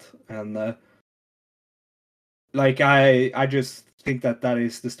lead to that. And I just think that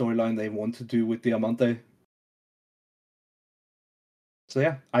is the storyline they want to do with Diamante. So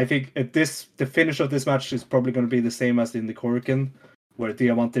yeah, I think the finish of this match is probably going to be the same as in the Korakuen, where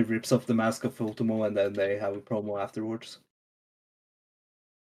Diamante rips off the mask of Ultimo and then they have a promo afterwards.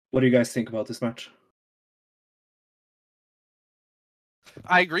 What do you guys think about this match?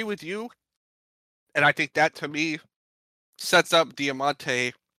 I agree with you, and I think that to me sets up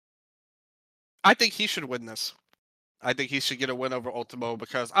Diamante. I think he should win this. I think he should get a win over Ultimo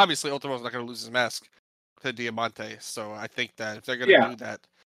because obviously Ultimo's not going to lose his mask to Diamante. So I think that if they're going to do that,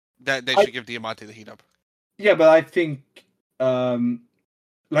 they should give Diamante the heat up. Yeah, but I think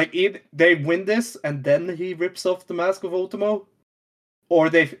they win this and then he rips off the mask of Ultimo, or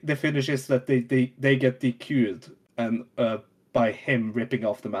the finish is that they get DQ'd and by him ripping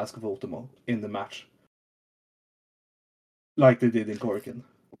off the mask of Ultimo in the match, like they did in Korakuen.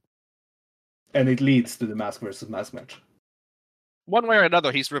 And it leads to the mask versus mask match. One way or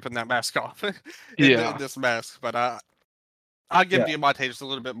another, he's ripping that mask off in this mask. But I'll give Diamante just a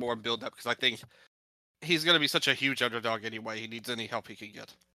little bit more build up because I think he's going to be such a huge underdog anyway. He needs any help he can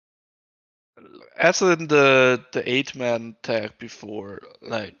get. As in the 8-man tag before,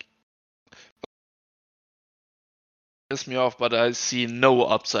 like, piss me off, but I see no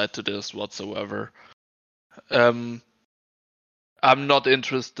upside to this whatsoever. I'm not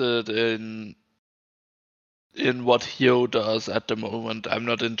interested in what Hyo does at the moment. I'm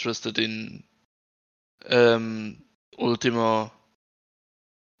not interested in Ultimo,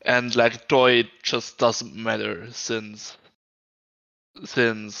 and like Doi just doesn't matter since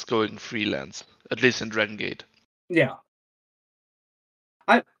going freelance, at least in Dragon Gate. Yeah,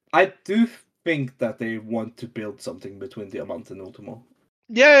 I do think that they want to build something between Diamante and Ultimo.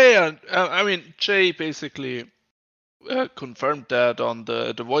 Yeah. I mean, Jay basically confirmed that on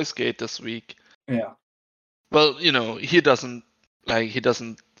the Voice Gate this week. Yeah. Well, he doesn't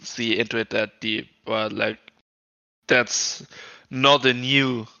see into it that deep, but like that's not a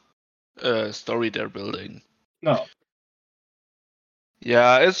new story they're building. No.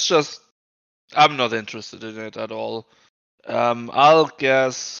 Yeah, it's just I'm not interested in it at all. I'll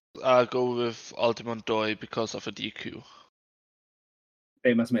go with Ultimo Doi because of a DQ.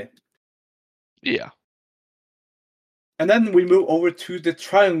 Same as me. Yeah. And then we move over to the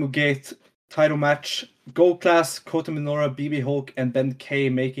Triangle Gate title match. Gold Class, Kota Minoura, BB Hulk, and Ben K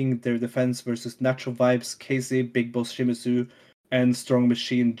making their defense versus Natural Vibes, Casey, Big Boss Shimizu, and Strong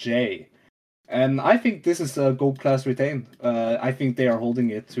Machine J. And I think this is a Gold Class retain. I think they are holding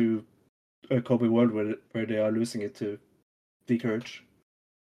it to Kobe World where they are losing it to D-Courage.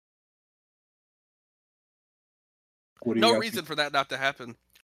 No reason for that not to happen.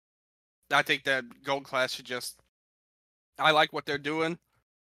 I think that Gold Class should just... I like what they're doing.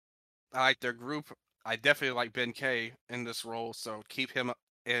 I like their group. I definitely like Ben K in this role, so keep him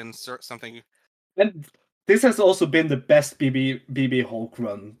in something. And this has also been the best BB Hulk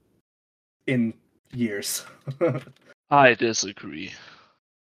run in years. I disagree.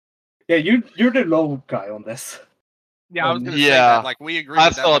 Yeah, you're the low guy on this. Yeah, I was gonna say that. Like, we agree. I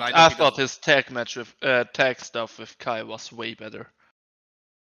thought his tag match with tag stuff with Kai was way better.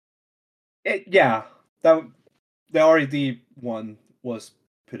 Yeah, the RED one was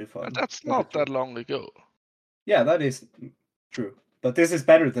pretty fun. But that's not that long ago. Yeah, that is true. but this is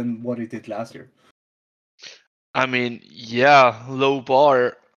better than what he did last year. I mean, yeah, low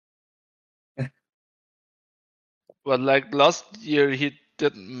bar. But like last year, he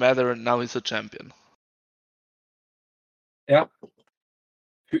didn't matter, and now he's a champion. Yeah.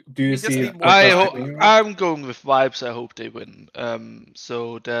 Do you see? I'm going with vibes. I hope they win.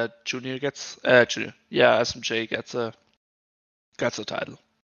 So that Junior gets SMJ gets a title.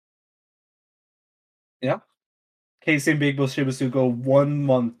 Yeah. KC and Big Boss Shimizu go 1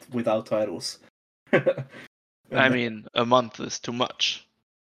 month without titles. I mean, a month is too much.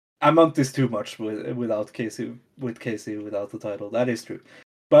 A month is too much without KC without the title. That is true.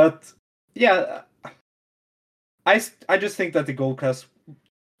 But yeah, I just think that the Gold Class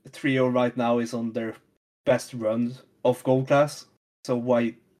trio right now is on their best run of Gold Class. So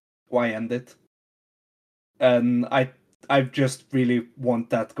why end it? And I just really want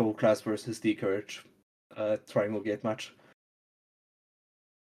that Gold Class versus D-Courage Triangle Gate match.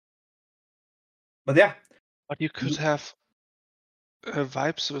 But yeah. But you could have a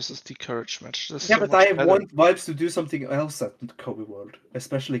Vibes versus D-Courage match. That's yeah, so but I better. want Vibes to do something else at Kobe World,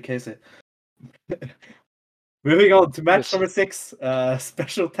 especially Casey. Moving on to match number 6,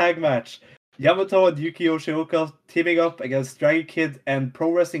 special tag match. Yamato and Yuki Yoshioka teaming up against Dragon Kid and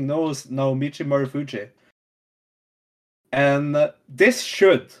Pro Wrestling Noah's Naomichi Marufuji. And this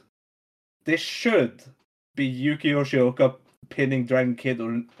should be Yuki Yoshioka pinning Dragon Kid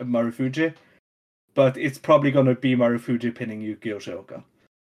or Marufuji, but it's probably gonna be Marufuji pinning Yuki Yoshioka.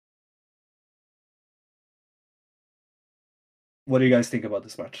 What do you guys think about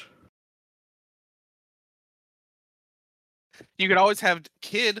this match? You could always have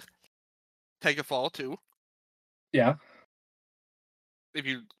Kid take a fall too. Yeah. If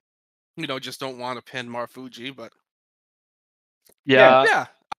you just don't want to pin Marufuji, but yeah,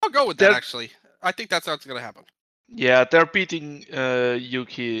 I'll go with that. Actually, I think that's how it's gonna happen. Yeah, they're beating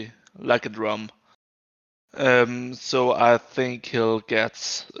Yuki like a drum. So I think he'll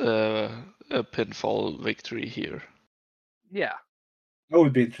get a pinfall victory here. Yeah, that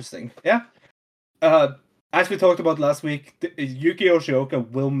would be interesting. Yeah. As we talked about last week, Yuki Yoshioka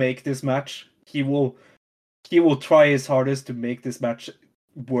will make this match. He will try his hardest to make this match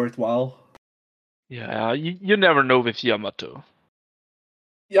worthwhile. Yeah, you never know with Yamato.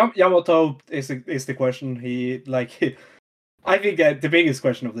 Yamato is the question. I think the biggest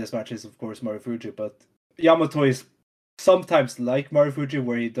question of this match is, of course, Marufuji, but Yamato is sometimes like Marufuji,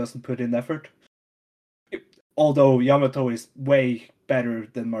 where he doesn't put in effort. Although Yamato is way better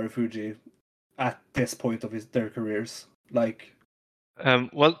than Marufuji at this point of their careers. So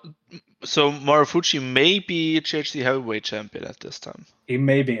Marufuji may be GHC heavyweight champion at this time. He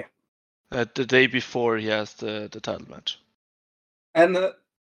may be. The day before he has the title match. And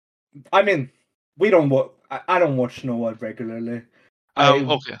I mean, I don't watch Noah regularly.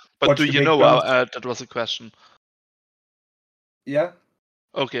 Okay, but do you know that was a question? Yeah.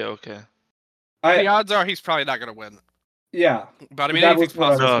 Okay. The odds are he's probably not going to win. Yeah, but I mean, anything's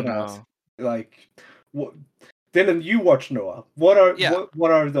possible. No. What, Dylan, you watch Noah. What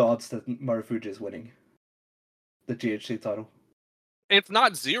are the odds that Marufuji is winning the GHC title? It's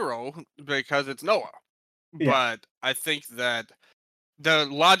not 0 because it's Noah. Yeah. But I think that the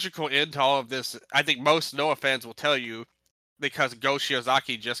logical end to all of this, I think most Noah fans will tell you, because Go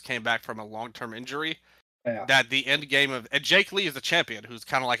Shiozaki just came back from a long-term injury, that the end game of... And Jake Lee is the champion, who's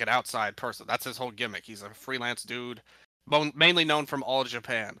kind of like an outside person. That's his whole gimmick. He's a freelance dude, mainly known from All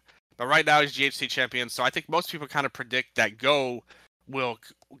Japan. But right now he's GHC champion, so I think most people kind of predict that Go will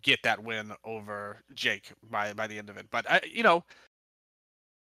get that win over Jake by the end of it. But,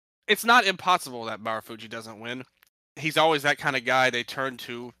 it's not impossible that Marufuji doesn't win. He's always that kind of guy they turn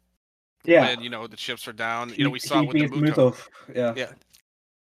to when, the chips are down. We saw it with the Muto.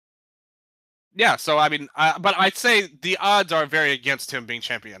 Yeah, so, I mean, but I'd say the odds are very against him being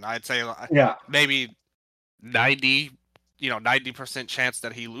champion. I'd say maybe 90% chance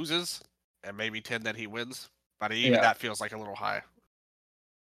that he loses, and maybe 10 that he wins. But even that feels like a little high.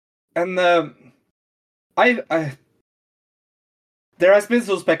 And there has been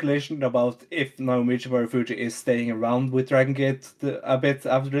some speculation about if Naomichi Marufuji is staying around with Dragon Gate a bit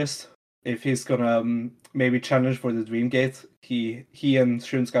after this. If he's gonna maybe challenge for the Dream Gate. He and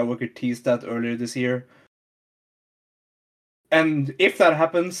Shun Skywalker teased that earlier this year. And if that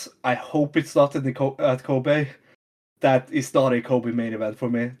happens, I hope it's not at Kobe. That is not a Kobe main event for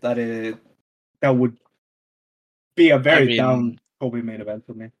me. That would be a very down Kobe main event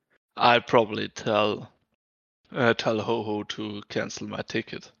for me. I'd probably tell Ho-Ho to cancel my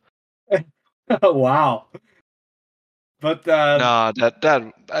ticket. Wow. But no,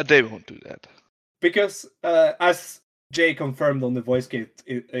 that they won't do that. Because as Jay confirmed on the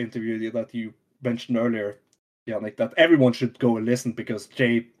VoiceGate interview that you mentioned earlier, Yannick, that everyone should go and listen because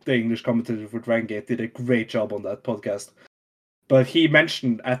Jay, the English commentator for Dragon Gate, did a great job on that podcast. But he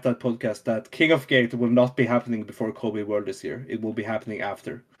mentioned at that podcast that King of Gate will not be happening before Kobe World this year. It will be happening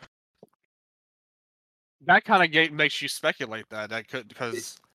after. That kind of gate makes you speculate that could,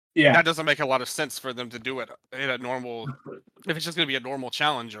 because that doesn't make a lot of sense for them to do it in a normal. If it's just going to be a normal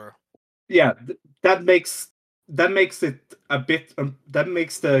challenger. Yeah, that makes it a bit. That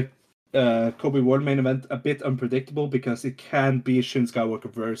makes the Kobe World main event a bit unpredictable because it can be Shin Skywalker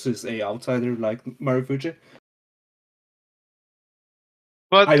versus a outsider like Marufuji.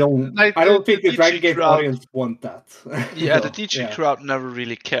 But I don't think the Dragon Gate audience want that. Yeah, the DG crowd never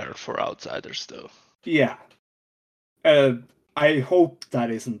really cared for outsiders, though. Yeah. I hope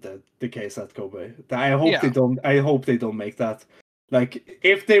that isn't the case at Kobe. I hope they don't. I hope they don't make that. Like,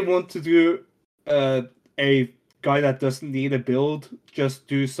 if they want to do a guy that doesn't need a build, just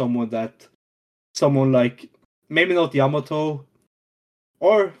do someone like maybe not Yamato,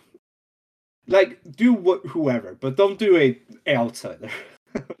 or like do whoever, but don't do a outsider.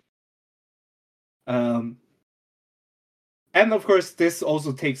 And of course, this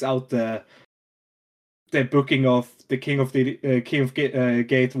also takes out the booking of the King of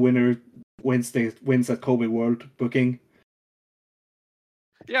Gate winner wins at Kobe World booking.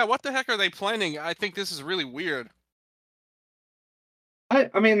 Yeah, what the heck are they planning? I think this is really weird.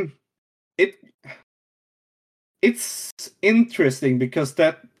 I mean, it's interesting because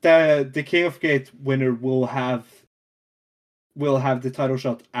that the King of Gate winner will have the title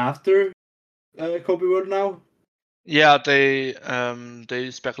shot after Kobe World now. Yeah, they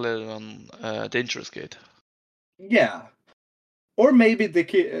speculated on Dangerous Gate. Yeah, or maybe they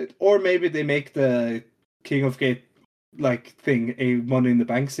make the King of Gate like thing a Money in the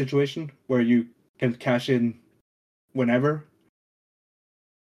Bank situation where you can cash in whenever.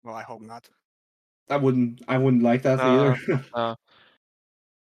 Well, I hope not. I wouldn't like that either.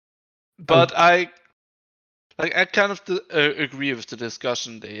 But I kind of agree with the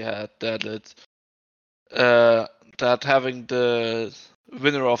discussion they had that that having the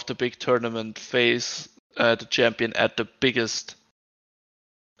winner of the big tournament face the champion at the biggest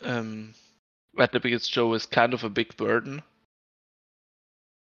show is kind of a big burden.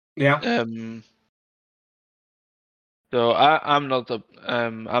 Yeah. So I'm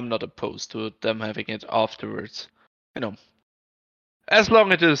not opposed to them having it afterwards. You know, as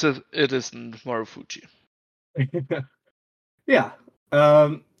long as it isn't Marufuji. Yeah.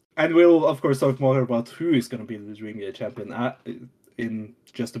 And we'll of course talk more about who is going to be the Dream Gate champion in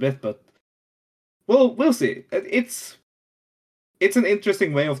just a bit, but we'll see. It's an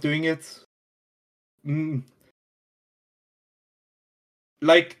interesting way of doing it.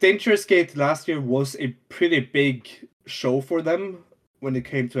 Like Dangerous Gate last year was a pretty big show for them when it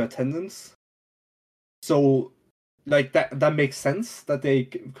came to attendance. So like that makes sense that they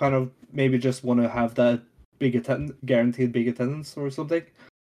kind of maybe just want to have that guaranteed big attendance or something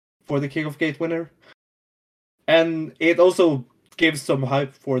for the King of Gate winner. And it also gives some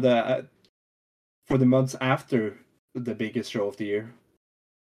hype for the months after the biggest show of the year.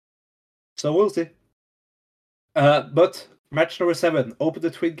 So we'll see. But match number 7, open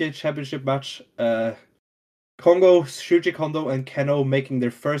the Twin Gate Championship match. Kongo, Shuji Kondo, and Kenoh making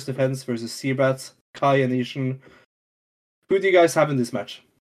their first defense versus Seabrats, Kai and Ishin. Who do you guys have in this match?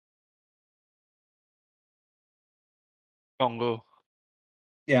 Kongo.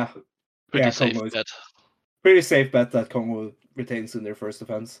 Yeah. Pretty safe bet. Pretty safe bet that Kongo retains in their first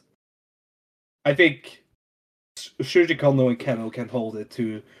defense. I think Shuji Kondo and Kenoh can hold it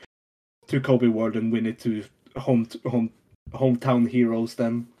to Kobe World and win it to hometown heroes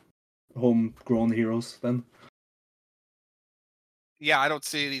then. Homegrown heroes then. Yeah, I don't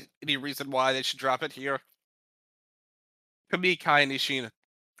see any reason why they should drop it here. To me, Kai and Ishin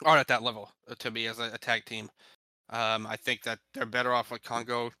aren't at that level to me as a tag team. I think that they're better off with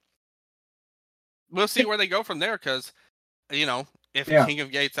Kongo. We'll see where they go from there, because, you know, if King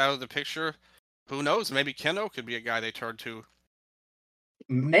of Gate's out of the picture, who knows? Maybe Kenoh could be a guy they turn to.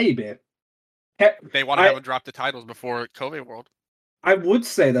 Maybe. They want to have him drop the titles before Kobe World. I would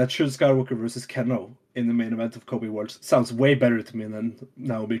say that Shun Skywalker versus Kenoh in the main event of Kobe World sounds way better to me than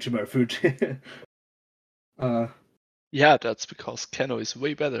Naomichi Marufuji. Yeah, that's because Kenoh is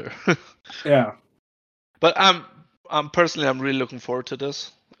way better. Yeah. But I'm personally really looking forward to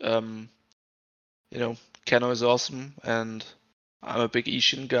this. You know, Kenoh is awesome, and I'm a big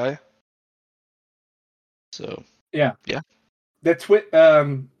Ishin guy. So yeah.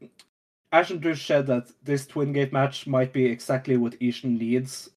 The Ashen just said that this Twin Gate match might be exactly what Ishin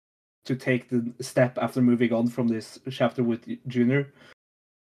needs to take the step after moving on from this chapter with Junior.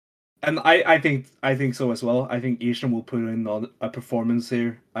 And I think so as well. I think Ishin will put in on a performance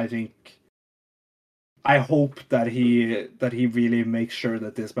here. I hope that he really makes sure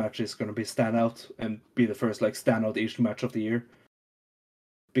that this match is going to be standout and be the first like standout Ishin match of the year.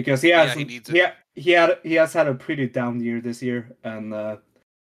 Because he has he has had a pretty down year this year, and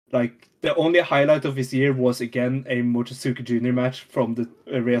like the only highlight of his year was again a Mochizuki Junior match from the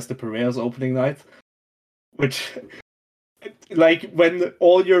Reyes de Pereira's opening night, which like when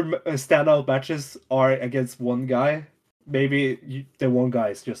all your standout matches are against one guy, maybe the one guy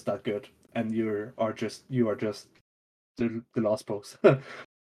is just that good, and you are just the last post.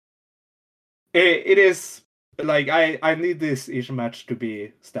 It is like I need this Ishin match to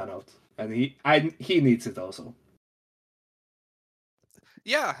be standout, and he needs it also.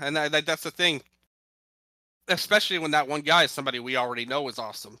 Yeah, and that's the thing, especially when that one guy is somebody we already know is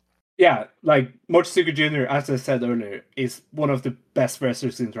awesome. Yeah, like Mochizuki Jr., as I said earlier, is one of the best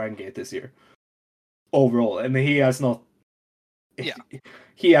wrestlers in Dragon Gate this year overall, and he has not. Yeah,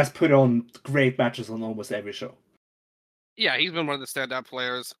 he has put on great matches on almost every show. Yeah, he's been one of the standout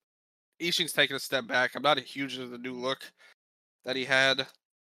players. Ishin's taken a step back. I'm not a huge of the new look that he had.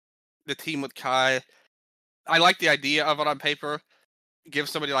 The team with Kai, I like the idea of it on paper. Give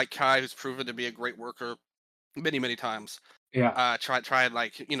somebody like Kai, who's proven to be a great worker many times. Yeah. Try and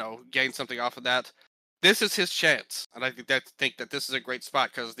like gain something off of that. This is his chance, and I think that this is a great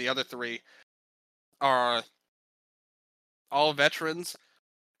spot because the other three are all veterans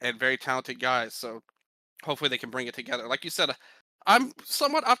and very talented guys. So hopefully they can bring it together. Like you said, I'm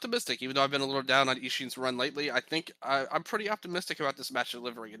somewhat optimistic, even though I've been a little down on Ishin's run lately. I think I'm pretty optimistic about this match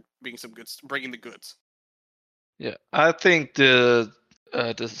delivering and being bringing the goods. Yeah, I think the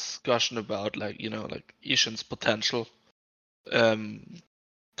discussion about like Ishin's potential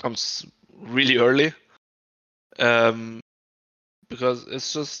comes really early, because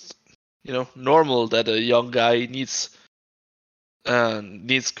it's just normal that a young guy needs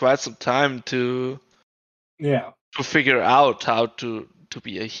quite some time to figure out how to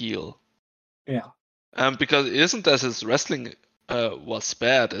be a heel. Yeah. Because it isn't that his wrestling was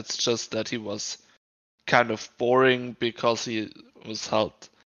bad. It's just that he was kind of boring because he was held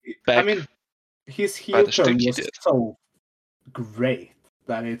back. I mean, his heel turn was so great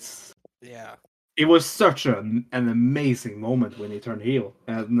that it was such an amazing moment when he turned heel,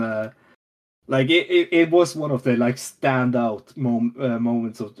 and like it was one of the like standout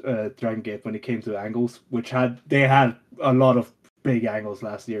moments of Dragon Gate when it came to angles, which they had a lot of big angles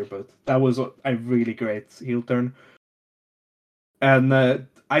last year, but that was a really great heel turn. And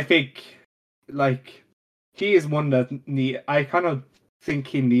I think like he is one that I kind of think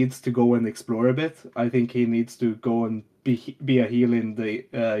he needs to go and explore a bit. I think he needs to go and be a heel in the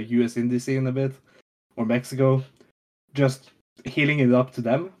US indie scene a bit, or Mexico, just healing it up to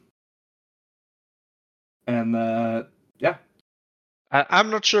them. And yeah, I'm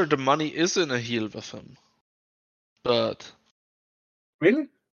not sure the money is in a heel with him, but really,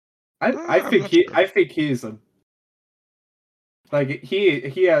 I think he is a like he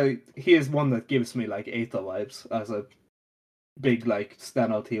is one that gives me like Eita vibes as a big like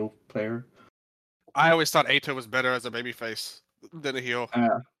standout heel player. I always thought Eita was better as a babyface than a heel.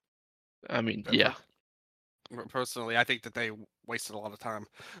 I mean, yeah. Personally, I think that they wasted a lot of time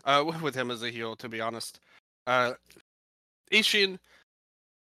with him as a heel, to be honest. Ishin,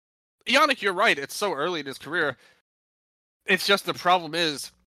 Yannick, you're right. It's so early in his career. It's just the problem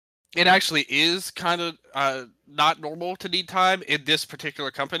is, it actually is kind of not normal to need time in this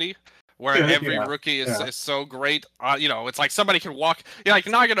particular company, where every rookie is so great. It's like somebody can walk. Like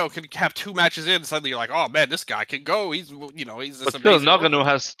Nagano can have 2 matches in, and suddenly you're like, oh man, this guy can go. He's this. But still, Nagano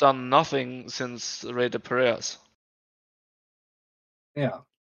has done nothing since Rey de Pereira's. Yeah.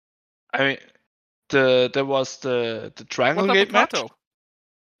 I mean, there was the Triangle Gate match.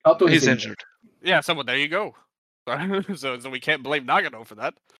 Kato He's injured. Yeah, there you go. so we can't blame Nagano for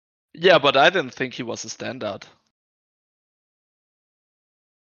that. Yeah, but I didn't think he was a standout.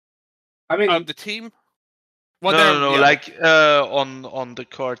 I mean, the team. Well, no, like on the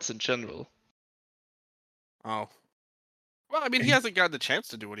cards in general. Oh. Well, I mean, he hasn't gotten the chance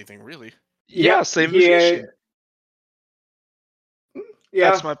to do anything really. Yeah, same with Ishin.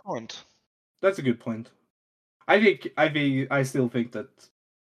 Yeah, that's my point. That's a good point. I still think that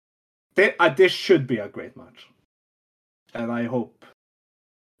this should be a great match, and I hope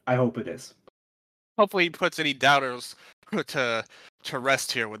it is. Hopefully, he puts any doubters to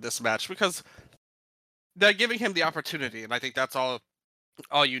rest here with this match, because they're giving him the opportunity, and I think that's all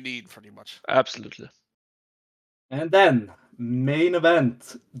you need, pretty much. Absolutely. And then main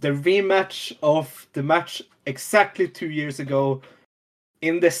event. The rematch of the match exactly 2 years ago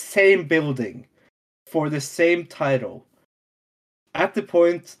in the same building for the same title. At the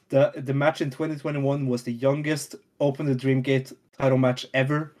point, the match in 2021 was the youngest Open the Dreamgate title match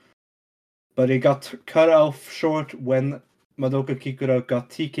ever, but it got cut off short when Madoka Kikuta got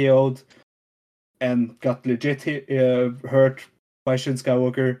TKO'd and got legit hurt by Shin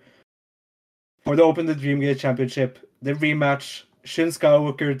Skywalker. For the Open the Dreamgate Championship, the rematch, Shin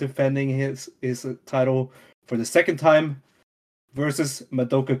Skywalker defending his title for the second time versus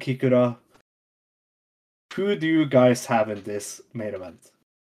Madoka Kikuta. Who do you guys have in this main event?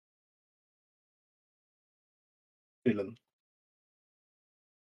 Dylan.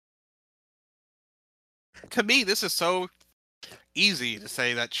 To me, this is so easy to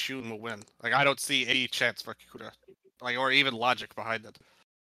say that Shun will win. Like, I don't see any chance for Kikuta, like, or even logic behind it.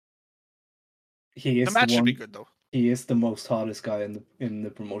 The match should be good though. He is the most hottest guy in the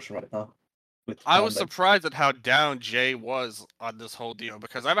promotion right now. I was surprised at how down Jay was on this whole deal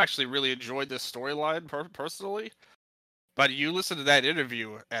because I've actually really enjoyed this storyline personally. But you listen to that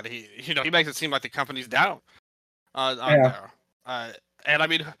interview and he makes it seem like the company's down on there. And I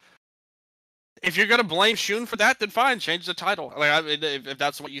mean, if you're gonna blame Shun for that, then fine, change the title. Like, I mean, if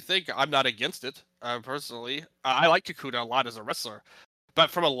that's what you think, I'm not against it. Personally, I like Kikuta a lot as a wrestler. But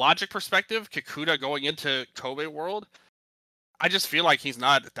from a logic perspective, Kikuta going into Kobe World, I just feel like he's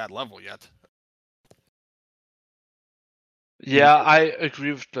not at that level yet. Yeah, I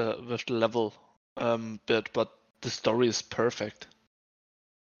agree with the level bit, but the story is perfect.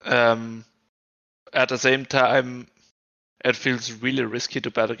 At the same time, it feels really risky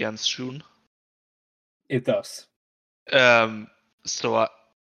to bet against Shun. It does. So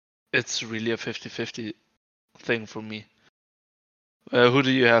it's really a 50-50 thing for me. Who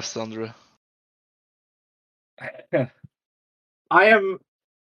do you have, Sandra? I am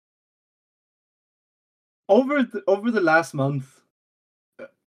over the last month.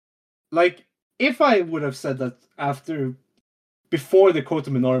 Like, if I would have said that before the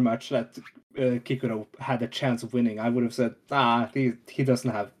Kota Minoru match that Kikuta had a chance of winning, I would have said, he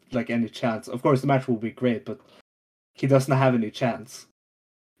doesn't have like any chance. Of course, the match will be great, but he doesn't have any chance.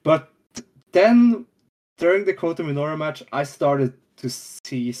 But then during the Kota Minoru match, I started to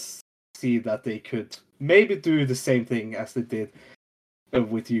see that they could maybe do the same thing as they did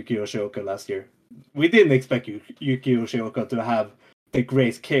with Yuki Yoshioka last year. We didn't expect Yuki Yoshioka to have the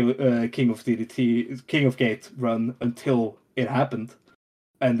great King of DDT, King of Gate run until it happened.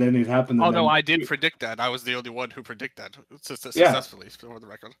 And then it happened. Although I did predict that. I was the only one who predicted that successfully, for the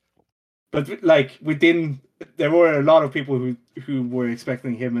record. But like, we didn't. There were a lot of people who were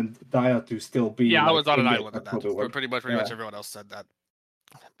expecting him and Daya to still be. Yeah, like, I was on an island at that. Pretty much everyone else said that.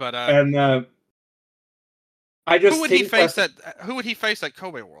 But I just who would he face at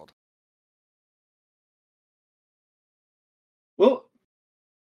Kobe World? Well,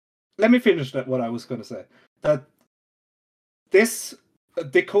 let me finish what I was going to say. That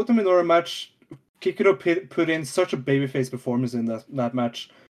the Kota Minoru match, Kikuta put in such a babyface performance in that match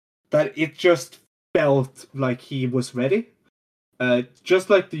that it just felt like he was ready. Just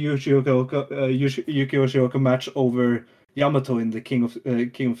like the Yuki Yoshioka match over Yamato in the King of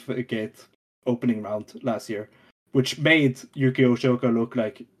Gate opening round last year, which made Yuki Yoshioka look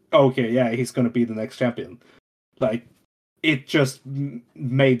like, okay, yeah, he's gonna be the next champion. Like, it just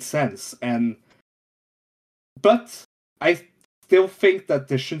made sense. But I still think that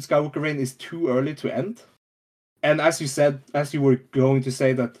the Shin Skywalker reign is too early to end. And as you were going to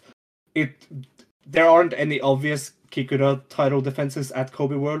say that there aren't any obvious Kikuta title defenses at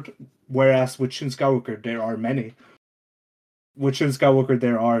Kobe World, whereas with Shin Skywalker there are many. With Shin Skywalker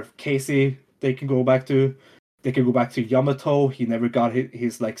there are Casey they can go back to. They can go back to Yamato. He never got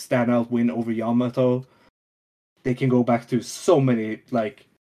his like standout win over Yamato. They can go back to so many like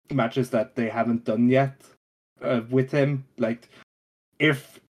matches that they haven't done yet with him. Like,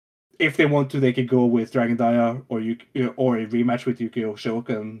 if they want to, they could go with Dragon Daya or a rematch with Yuki Yoshioka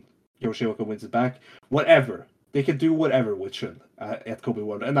and Yoshioka wins it back. Whatever. They can do whatever with Shun at Kobe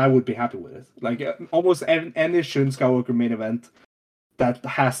World, and I would be happy with it. Like, almost any Shun Skywalker main event that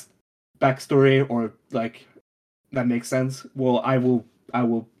has backstory or like that makes sense, well, I will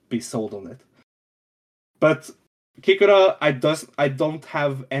be sold on it. But Kikuta, I don't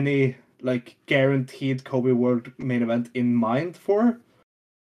have any like guaranteed Kobe World main event in mind for.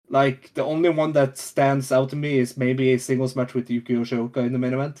 Like, the only one that stands out to me is maybe a singles match with Yuki Yoshioka in the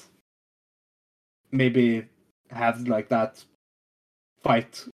main event. Maybe have like that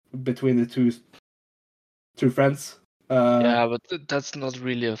fight between the two friends. Yeah, but that's not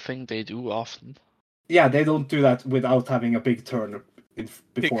really a thing they do often. Yeah, they don't do that without having a big turn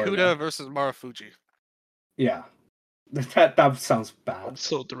before. Kikuta versus Marufuji. Yeah, that sounds bad.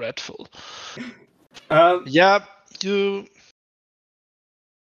 So dreadful. Yeah, you're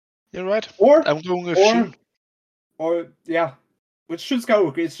right. Or I'm going with Shun. Or yeah, with Shun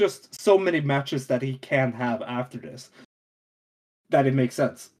Skywalker, it's just so many matches that he can have after this that it makes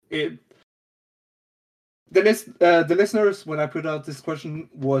sense. The listeners, when I put out this question,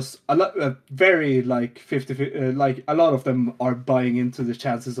 was a lot, very like 50, like a lot of them are buying into the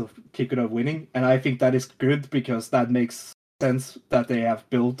chances of Kikuta winning, and I think that is good because that makes sense that they have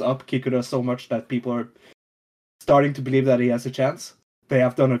built up Kikuta so much that people are starting to believe that he has a chance. They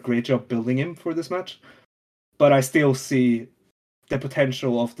have done a great job building him for this match, but I still see the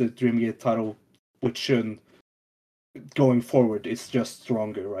potential of the Dreamgate title with Shun going forward is just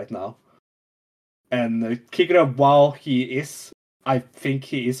stronger right now. And Kikuta, while I think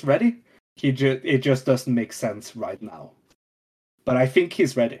he is ready. It just doesn't make sense right now. But I think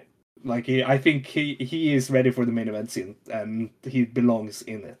he's ready. I think he is ready for the main event scene, and he belongs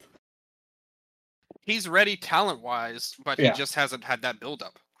in it. He's ready talent-wise, but he just hasn't had that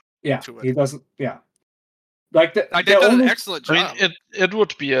build-up. Yeah, he doesn't. Yeah, they've done an excellent job. I mean, it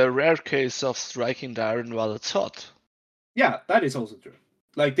would be a rare case of striking the iron while it's hot. Yeah, that is also true.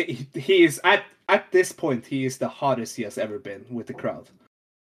 He is at this point, he is the hottest he has ever been with the crowd.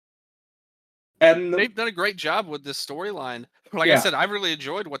 And they've done a great job with this storyline. I said, I really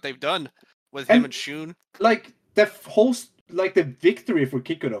enjoyed what they've done with him and Shun. The victory for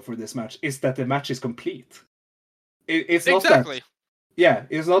Kikuta for this match is that the match is complete. It's exactly. Not that, yeah,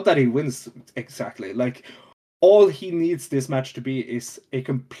 it's not that he wins exactly. All he needs this match to be is a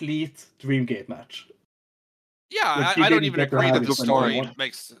complete Dreamgate match. Yeah, I don't even agree that the story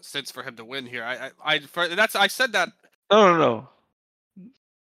makes sense for him to win here. I said that. No.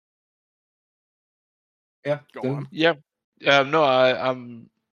 Yeah. Go on. Yeah. No, I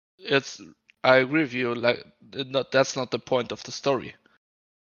agree with you. That's not the point of the story.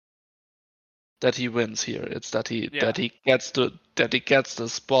 That he wins here. It's that he gets the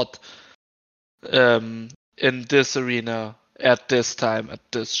spot in this arena at this time at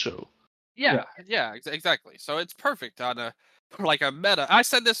this show. Yeah, exactly. So it's perfect on a meta. I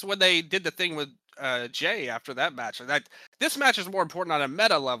said this when they did the thing with Jay after that match. That this match is more important on a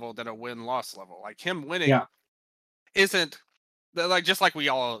meta level than a win-loss level. Him winning isn't just like we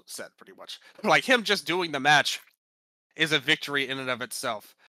all said pretty much. Him just doing the match is a victory in and of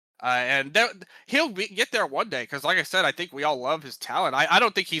itself. And he'll get there one day because, like I said, I think we all love his talent. I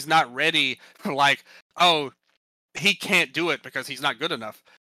don't think he's not ready for he can't do it because he's not good enough.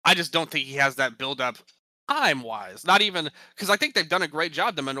 I just don't think he has that build-up time-wise. Not even because I think they've done a great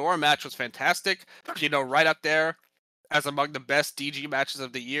job. The Minoura match was fantastic. Right up there as among the best DG matches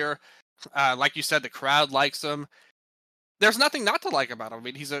of the year. Like you said, the crowd likes him. There's nothing not to like about him. I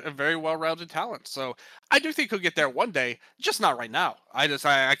mean, he's a very well-rounded talent. So I do think he'll get there one day, just not right now. I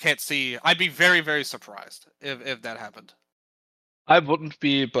can't see. I'd be very, very surprised if that happened. I wouldn't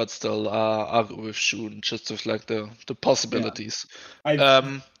be, but still, I'll go with Shun just with the possibilities.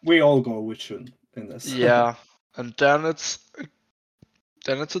 Yeah. We all go with Shun in this. Yeah, and then it's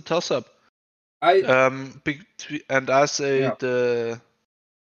a toss-up. And I say the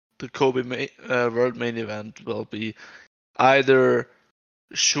Kobe World Main Event will be either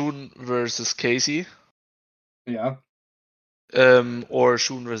Shun versus Casey. Yeah. Or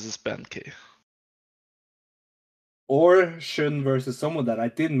Shun versus Benkei. Or Shun versus someone that I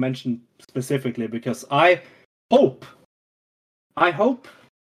didn't mention specifically because I hope,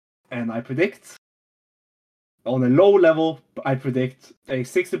 and I predict, on a low level, I predict a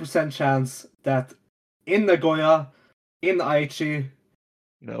 60% chance that in Nagoya, in Aichi,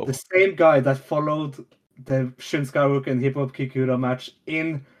 the same guy that followed the Shun Skywalker and Hip Hop Kikuta match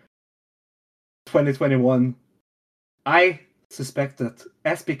in 2021, I suspect that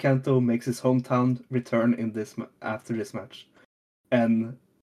SB Kento makes his hometown return in after this match and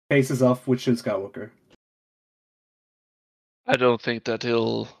faces off with Shun Skywalker. I don't think that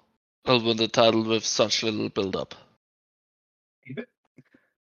he'll win the title with such little build-up.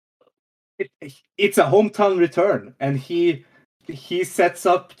 It's a hometown return, and he sets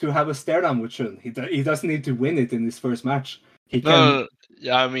up to have a stare down with Shun. He doesn't need to win it in his first match. He can. No,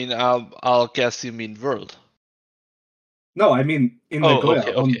 yeah, I mean, I'll guess you mean World. No, I mean in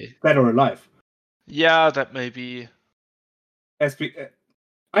Nagoya on Dead or Alive. Yeah, that may be. I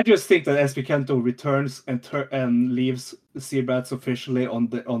just think that SB Kento returns and leaves Seabrats officially on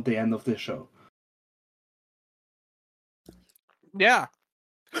the end of this show. Yeah,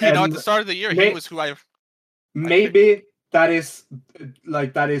 at the start of the year, he was who I maybe that is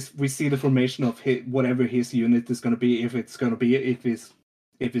we see the formation of whatever his unit is going to be, if he's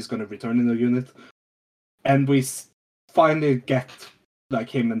going to return in the unit, and we finally get like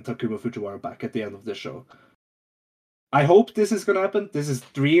him and Takuma Fujiwara back at the end of the show. I hope this is going to happen. This is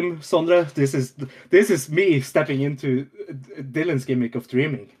Dream, Sondre. This is me stepping into Dylan's gimmick of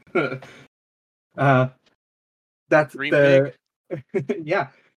dreaming. That's the yeah,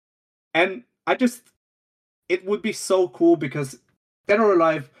 and it would be so cool because Dead or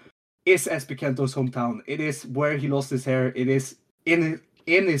Alive is SB Kento's hometown. It is where he lost his hair. It is in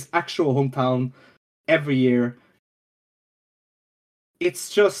his actual hometown every year. It's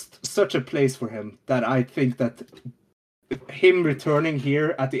just such a place for him that I think that him returning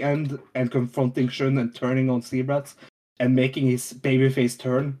here at the end and confronting Shun and turning on Zebrats and making his babyface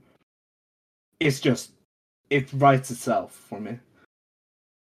turn is just, it writes itself for me.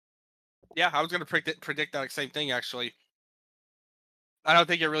 Yeah, I was going to predict that same thing, actually. I don't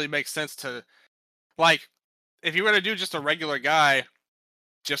think it really makes sense to, like, if you were to do just a regular guy,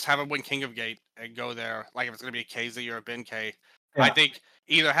 just have him win King of Gate and go there, like if it's going to be a KZ or a Ben-K. Yeah. I think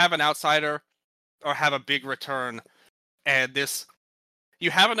either have an outsider or have a big return, and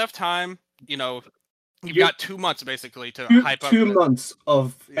you have enough time, you've got 2 months basically to hype up. 2 months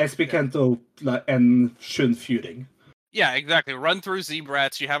of SB Kento and Shun feuding. Yeah, exactly. Run through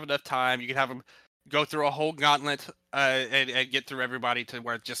Zebrats. You have enough time. You can have them go through a whole gauntlet and get through everybody to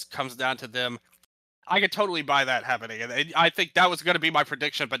where it just comes down to them. I could totally buy that happening. And I think that was going to be my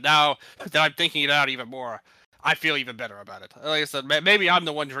prediction, but now that I'm thinking it out even more, I feel even better about it. Like I said, maybe I'm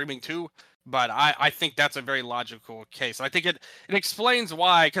the one dreaming too, but I think that's a very logical case. I think it explains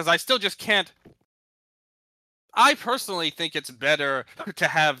why, because I still just can't. I personally think it's better to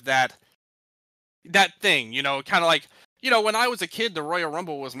have that thing, kind of like, when I was a kid, the Royal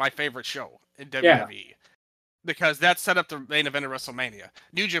Rumble was my favorite show in WWE. Yeah. Because that set up the main event of WrestleMania.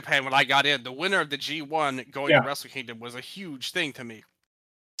 New Japan, when I got in, the winner of the G1 going to Wrestle Kingdom was a huge thing to me.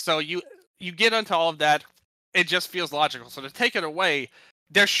 So you get into all of that, it just feels logical. So to take it away,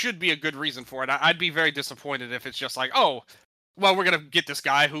 there should be a good reason for it. I'd be very disappointed if it's just like, oh, well, we're going to get this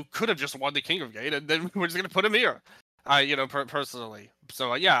guy who could have just won the King of Gate, and then we're just going to put him here. Personally.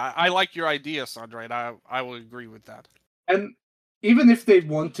 So, yeah, I like your idea, Sondre, and I will agree with that. And even if they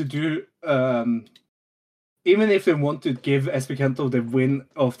want to do, even if they want to give SB Kento the win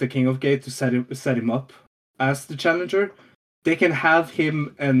of the King of Gate to set him up as the challenger, they can have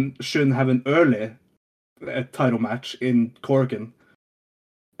him and Shun have an early title match in Korakuen,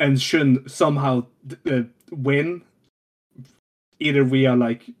 and Shun somehow win, either via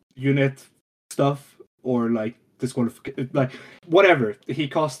like unit stuff or like disqualification, like whatever. He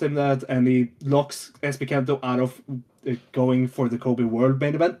cost him that, and he locks SB Kento out of going for the Kobe World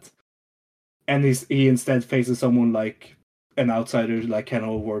main event, and he instead faces someone like an outsider like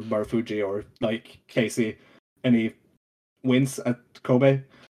Keno or Marufuji or like Casey, and he wins at Kobe.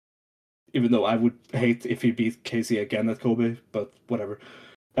 Even though I would hate if he beat Casey again at Kobe, but whatever.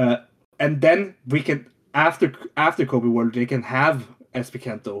 And then we can, after Kobe World, they can have SB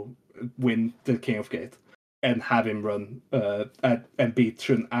Kento win the King of Gate and have him run and beat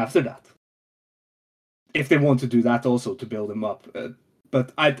Shun after that. If they want to do that also to build him up.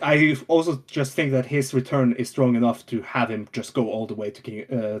 But I also just think that his return is strong enough to have him just go all the way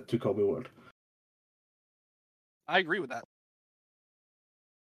to Kobe World. I agree with that.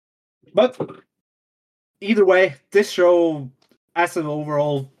 But either way, this show as an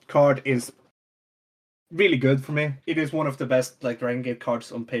overall card is really good for me. It is one of the best like Dragon Gate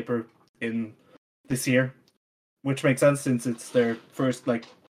cards on paper in this year, which makes sense since it's their first like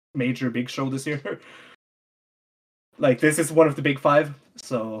major big show this year. Like this is one of the big five,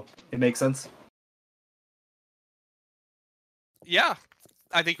 so it makes sense. Yeah,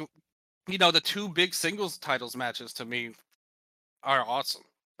 I think the two big singles titles matches to me are awesome.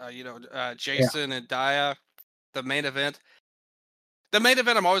 Jason and Dia, the main event. The main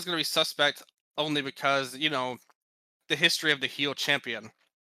event, I'm always going to be suspect only because, the history of the heel champion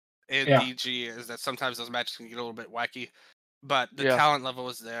in DG is that sometimes those matches can get a little bit wacky. But the talent level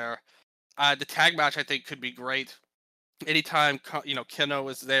is there. The tag match, I think, could be great. Anytime, Keno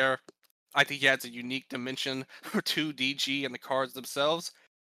is there, I think he adds a unique dimension to DG and the cards themselves.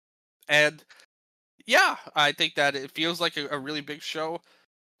 And, yeah, I think that it feels like a really big show.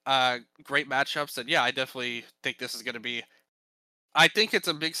 Great matchups, and I definitely think this is going to be. I think it's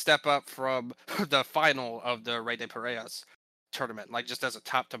a big step up from the final of the Rey de Parejas tournament, like just as a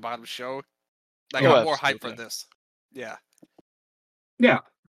top to bottom show. Like I'm more hyped for this. Yeah. Yeah.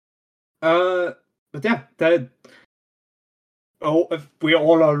 But yeah, we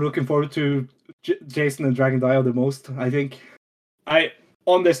all are looking forward to Jason and Dragon Dia the most. I think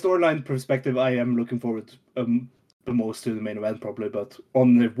on the storyline perspective, I am looking forward the most to the main event probably, but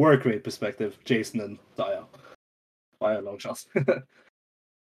on the work rate perspective, Jason and Dia by a long shot.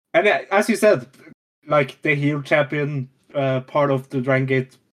 And as you said, like the heel champion part of the Dragon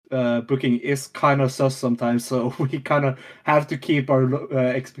Gate booking is kind of sus sometimes, so we kind of have to keep our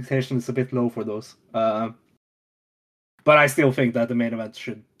expectations a bit low for those. But I still think that the main event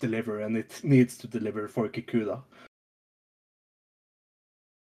should deliver, and it needs to deliver for Kikuta.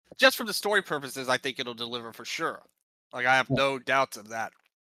 Just from the story purposes, I think it'll deliver for sure. Like, I have no doubts of that.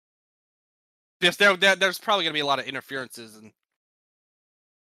 There's probably going to be a lot of interferences, and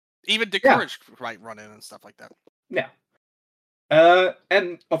even Discourage might run in and stuff like that. Yeah.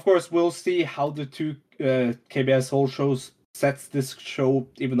 And of course, we'll see how the two KBS whole shows sets this show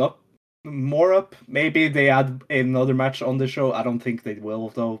even more up. Maybe they add another match on the show. I don't think they will,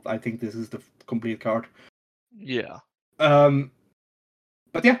 though. I think this is the complete card. Yeah. But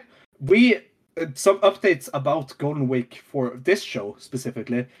yeah, some updates about Golden Week for this show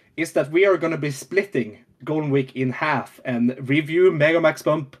specifically is that we are going to be splitting Golden Week in half and review Mega Max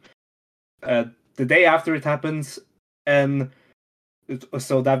Bump the day after it happens, and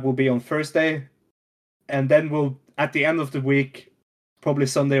so that will be on Thursday, and then we'll at the end of the week, probably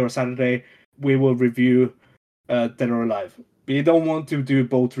Sunday or Saturday, we will review Dead or Alive. We don't want to do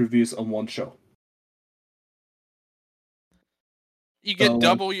both reviews on one show. You get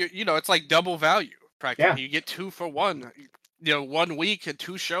double your, it's like double value practically. Yeah. You get 2 for 1. 1 week and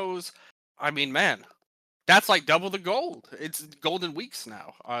 2 shows. I mean, man, that's like double the gold. It's golden weeks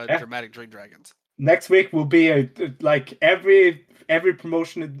now on Dramatic Dream Dragons. Next week will be like every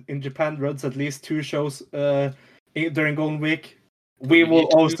promotion in Japan runs at least 2 shows during Golden Week. We will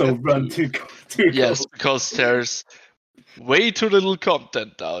also run 2 yes, because there's way too little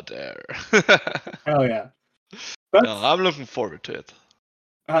content out there. Oh yeah. But, no, I'm looking forward to it.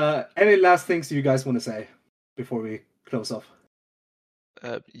 Any last things you guys want to say before we close off?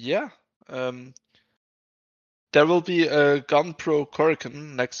 Yeah. There will be a Gun Pro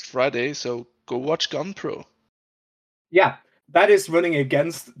Korakuen next Friday, so go watch Gun Pro. Yeah, that is running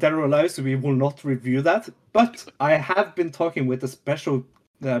against Dead or Alive, so we will not review that. But I have been talking with a special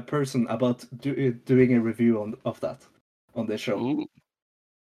person about doing a review of that on this show. Ooh.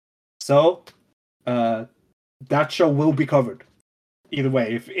 So, that show will be covered. Either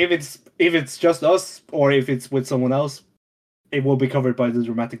way, if it's just us or if it's with someone else, it will be covered by the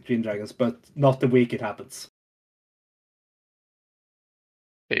Dramatic Dream Dragons, but not the week it happens.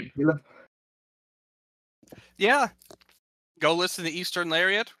 Babe. Yeah. Go listen to Eastern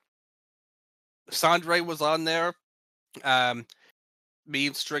Lariat. Sandre was on there. Me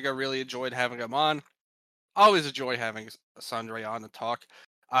and Striga really enjoyed having him on. Always enjoy having Sandre on to talk.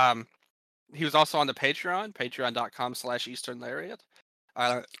 He was also on the Patreon, patreon.com/Eastern Lariat.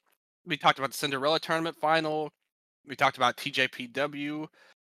 We talked about the Cinderella Tournament final. We talked about TJPW.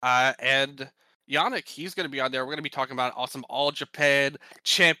 And Yannick, he's going to be on there. We're going to be talking about awesome All Japan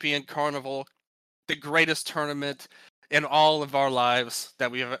Champion Carnival, the greatest tournament in all of our lives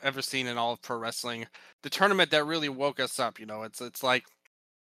that we have ever seen in all of pro wrestling. The tournament that really woke us up. It's like,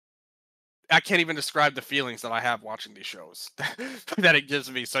 I can't even describe the feelings that I have watching these shows that it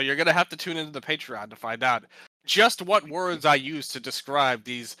gives me. So you're going to have to tune into the Patreon to find out just what words I use to describe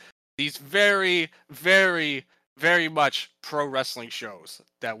these very, very, very much pro wrestling shows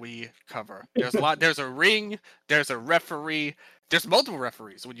that we cover. There's a lot. There's a ring. There's a referee. There's multiple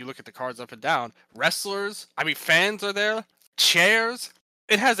referees when you look at the cards up and down. Wrestlers. I mean, fans are there. Chairs.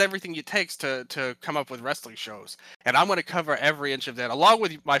 It has everything it takes to come up with wrestling shows. And I'm going to cover every inch of that, along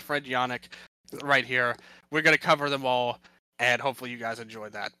with my friend Yannick right here. We're going to cover them all, and hopefully you guys enjoy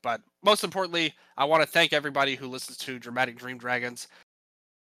that. But most importantly, I want to thank everybody who listens to Dramatic Dream Dragons.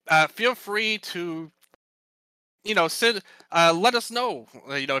 Feel free to, let us know,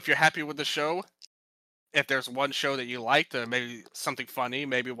 if you're happy with the show. If there's one show that you liked, maybe something funny,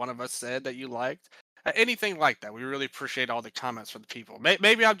 maybe one of us said that you liked. Anything like that. We really appreciate all the comments from the people.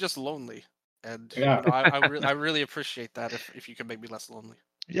 Maybe I'm just lonely, and I really appreciate that if you can make me less lonely.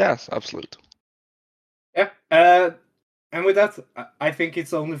 Yes, absolutely. Yeah, and with that, I think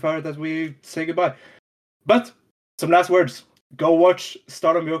it's only fair that we say goodbye. But some last words. Go watch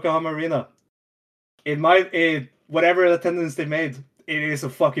Stardom Yokohama Arena. Whatever attendance they made, it is a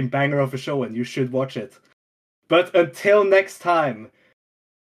fucking banger of a show, and you should watch it. But until next time,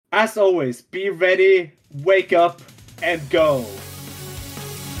 as always, be ready, wake up, and go.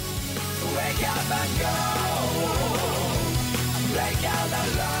 Wake up and go. Break out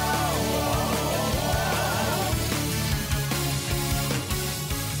the light.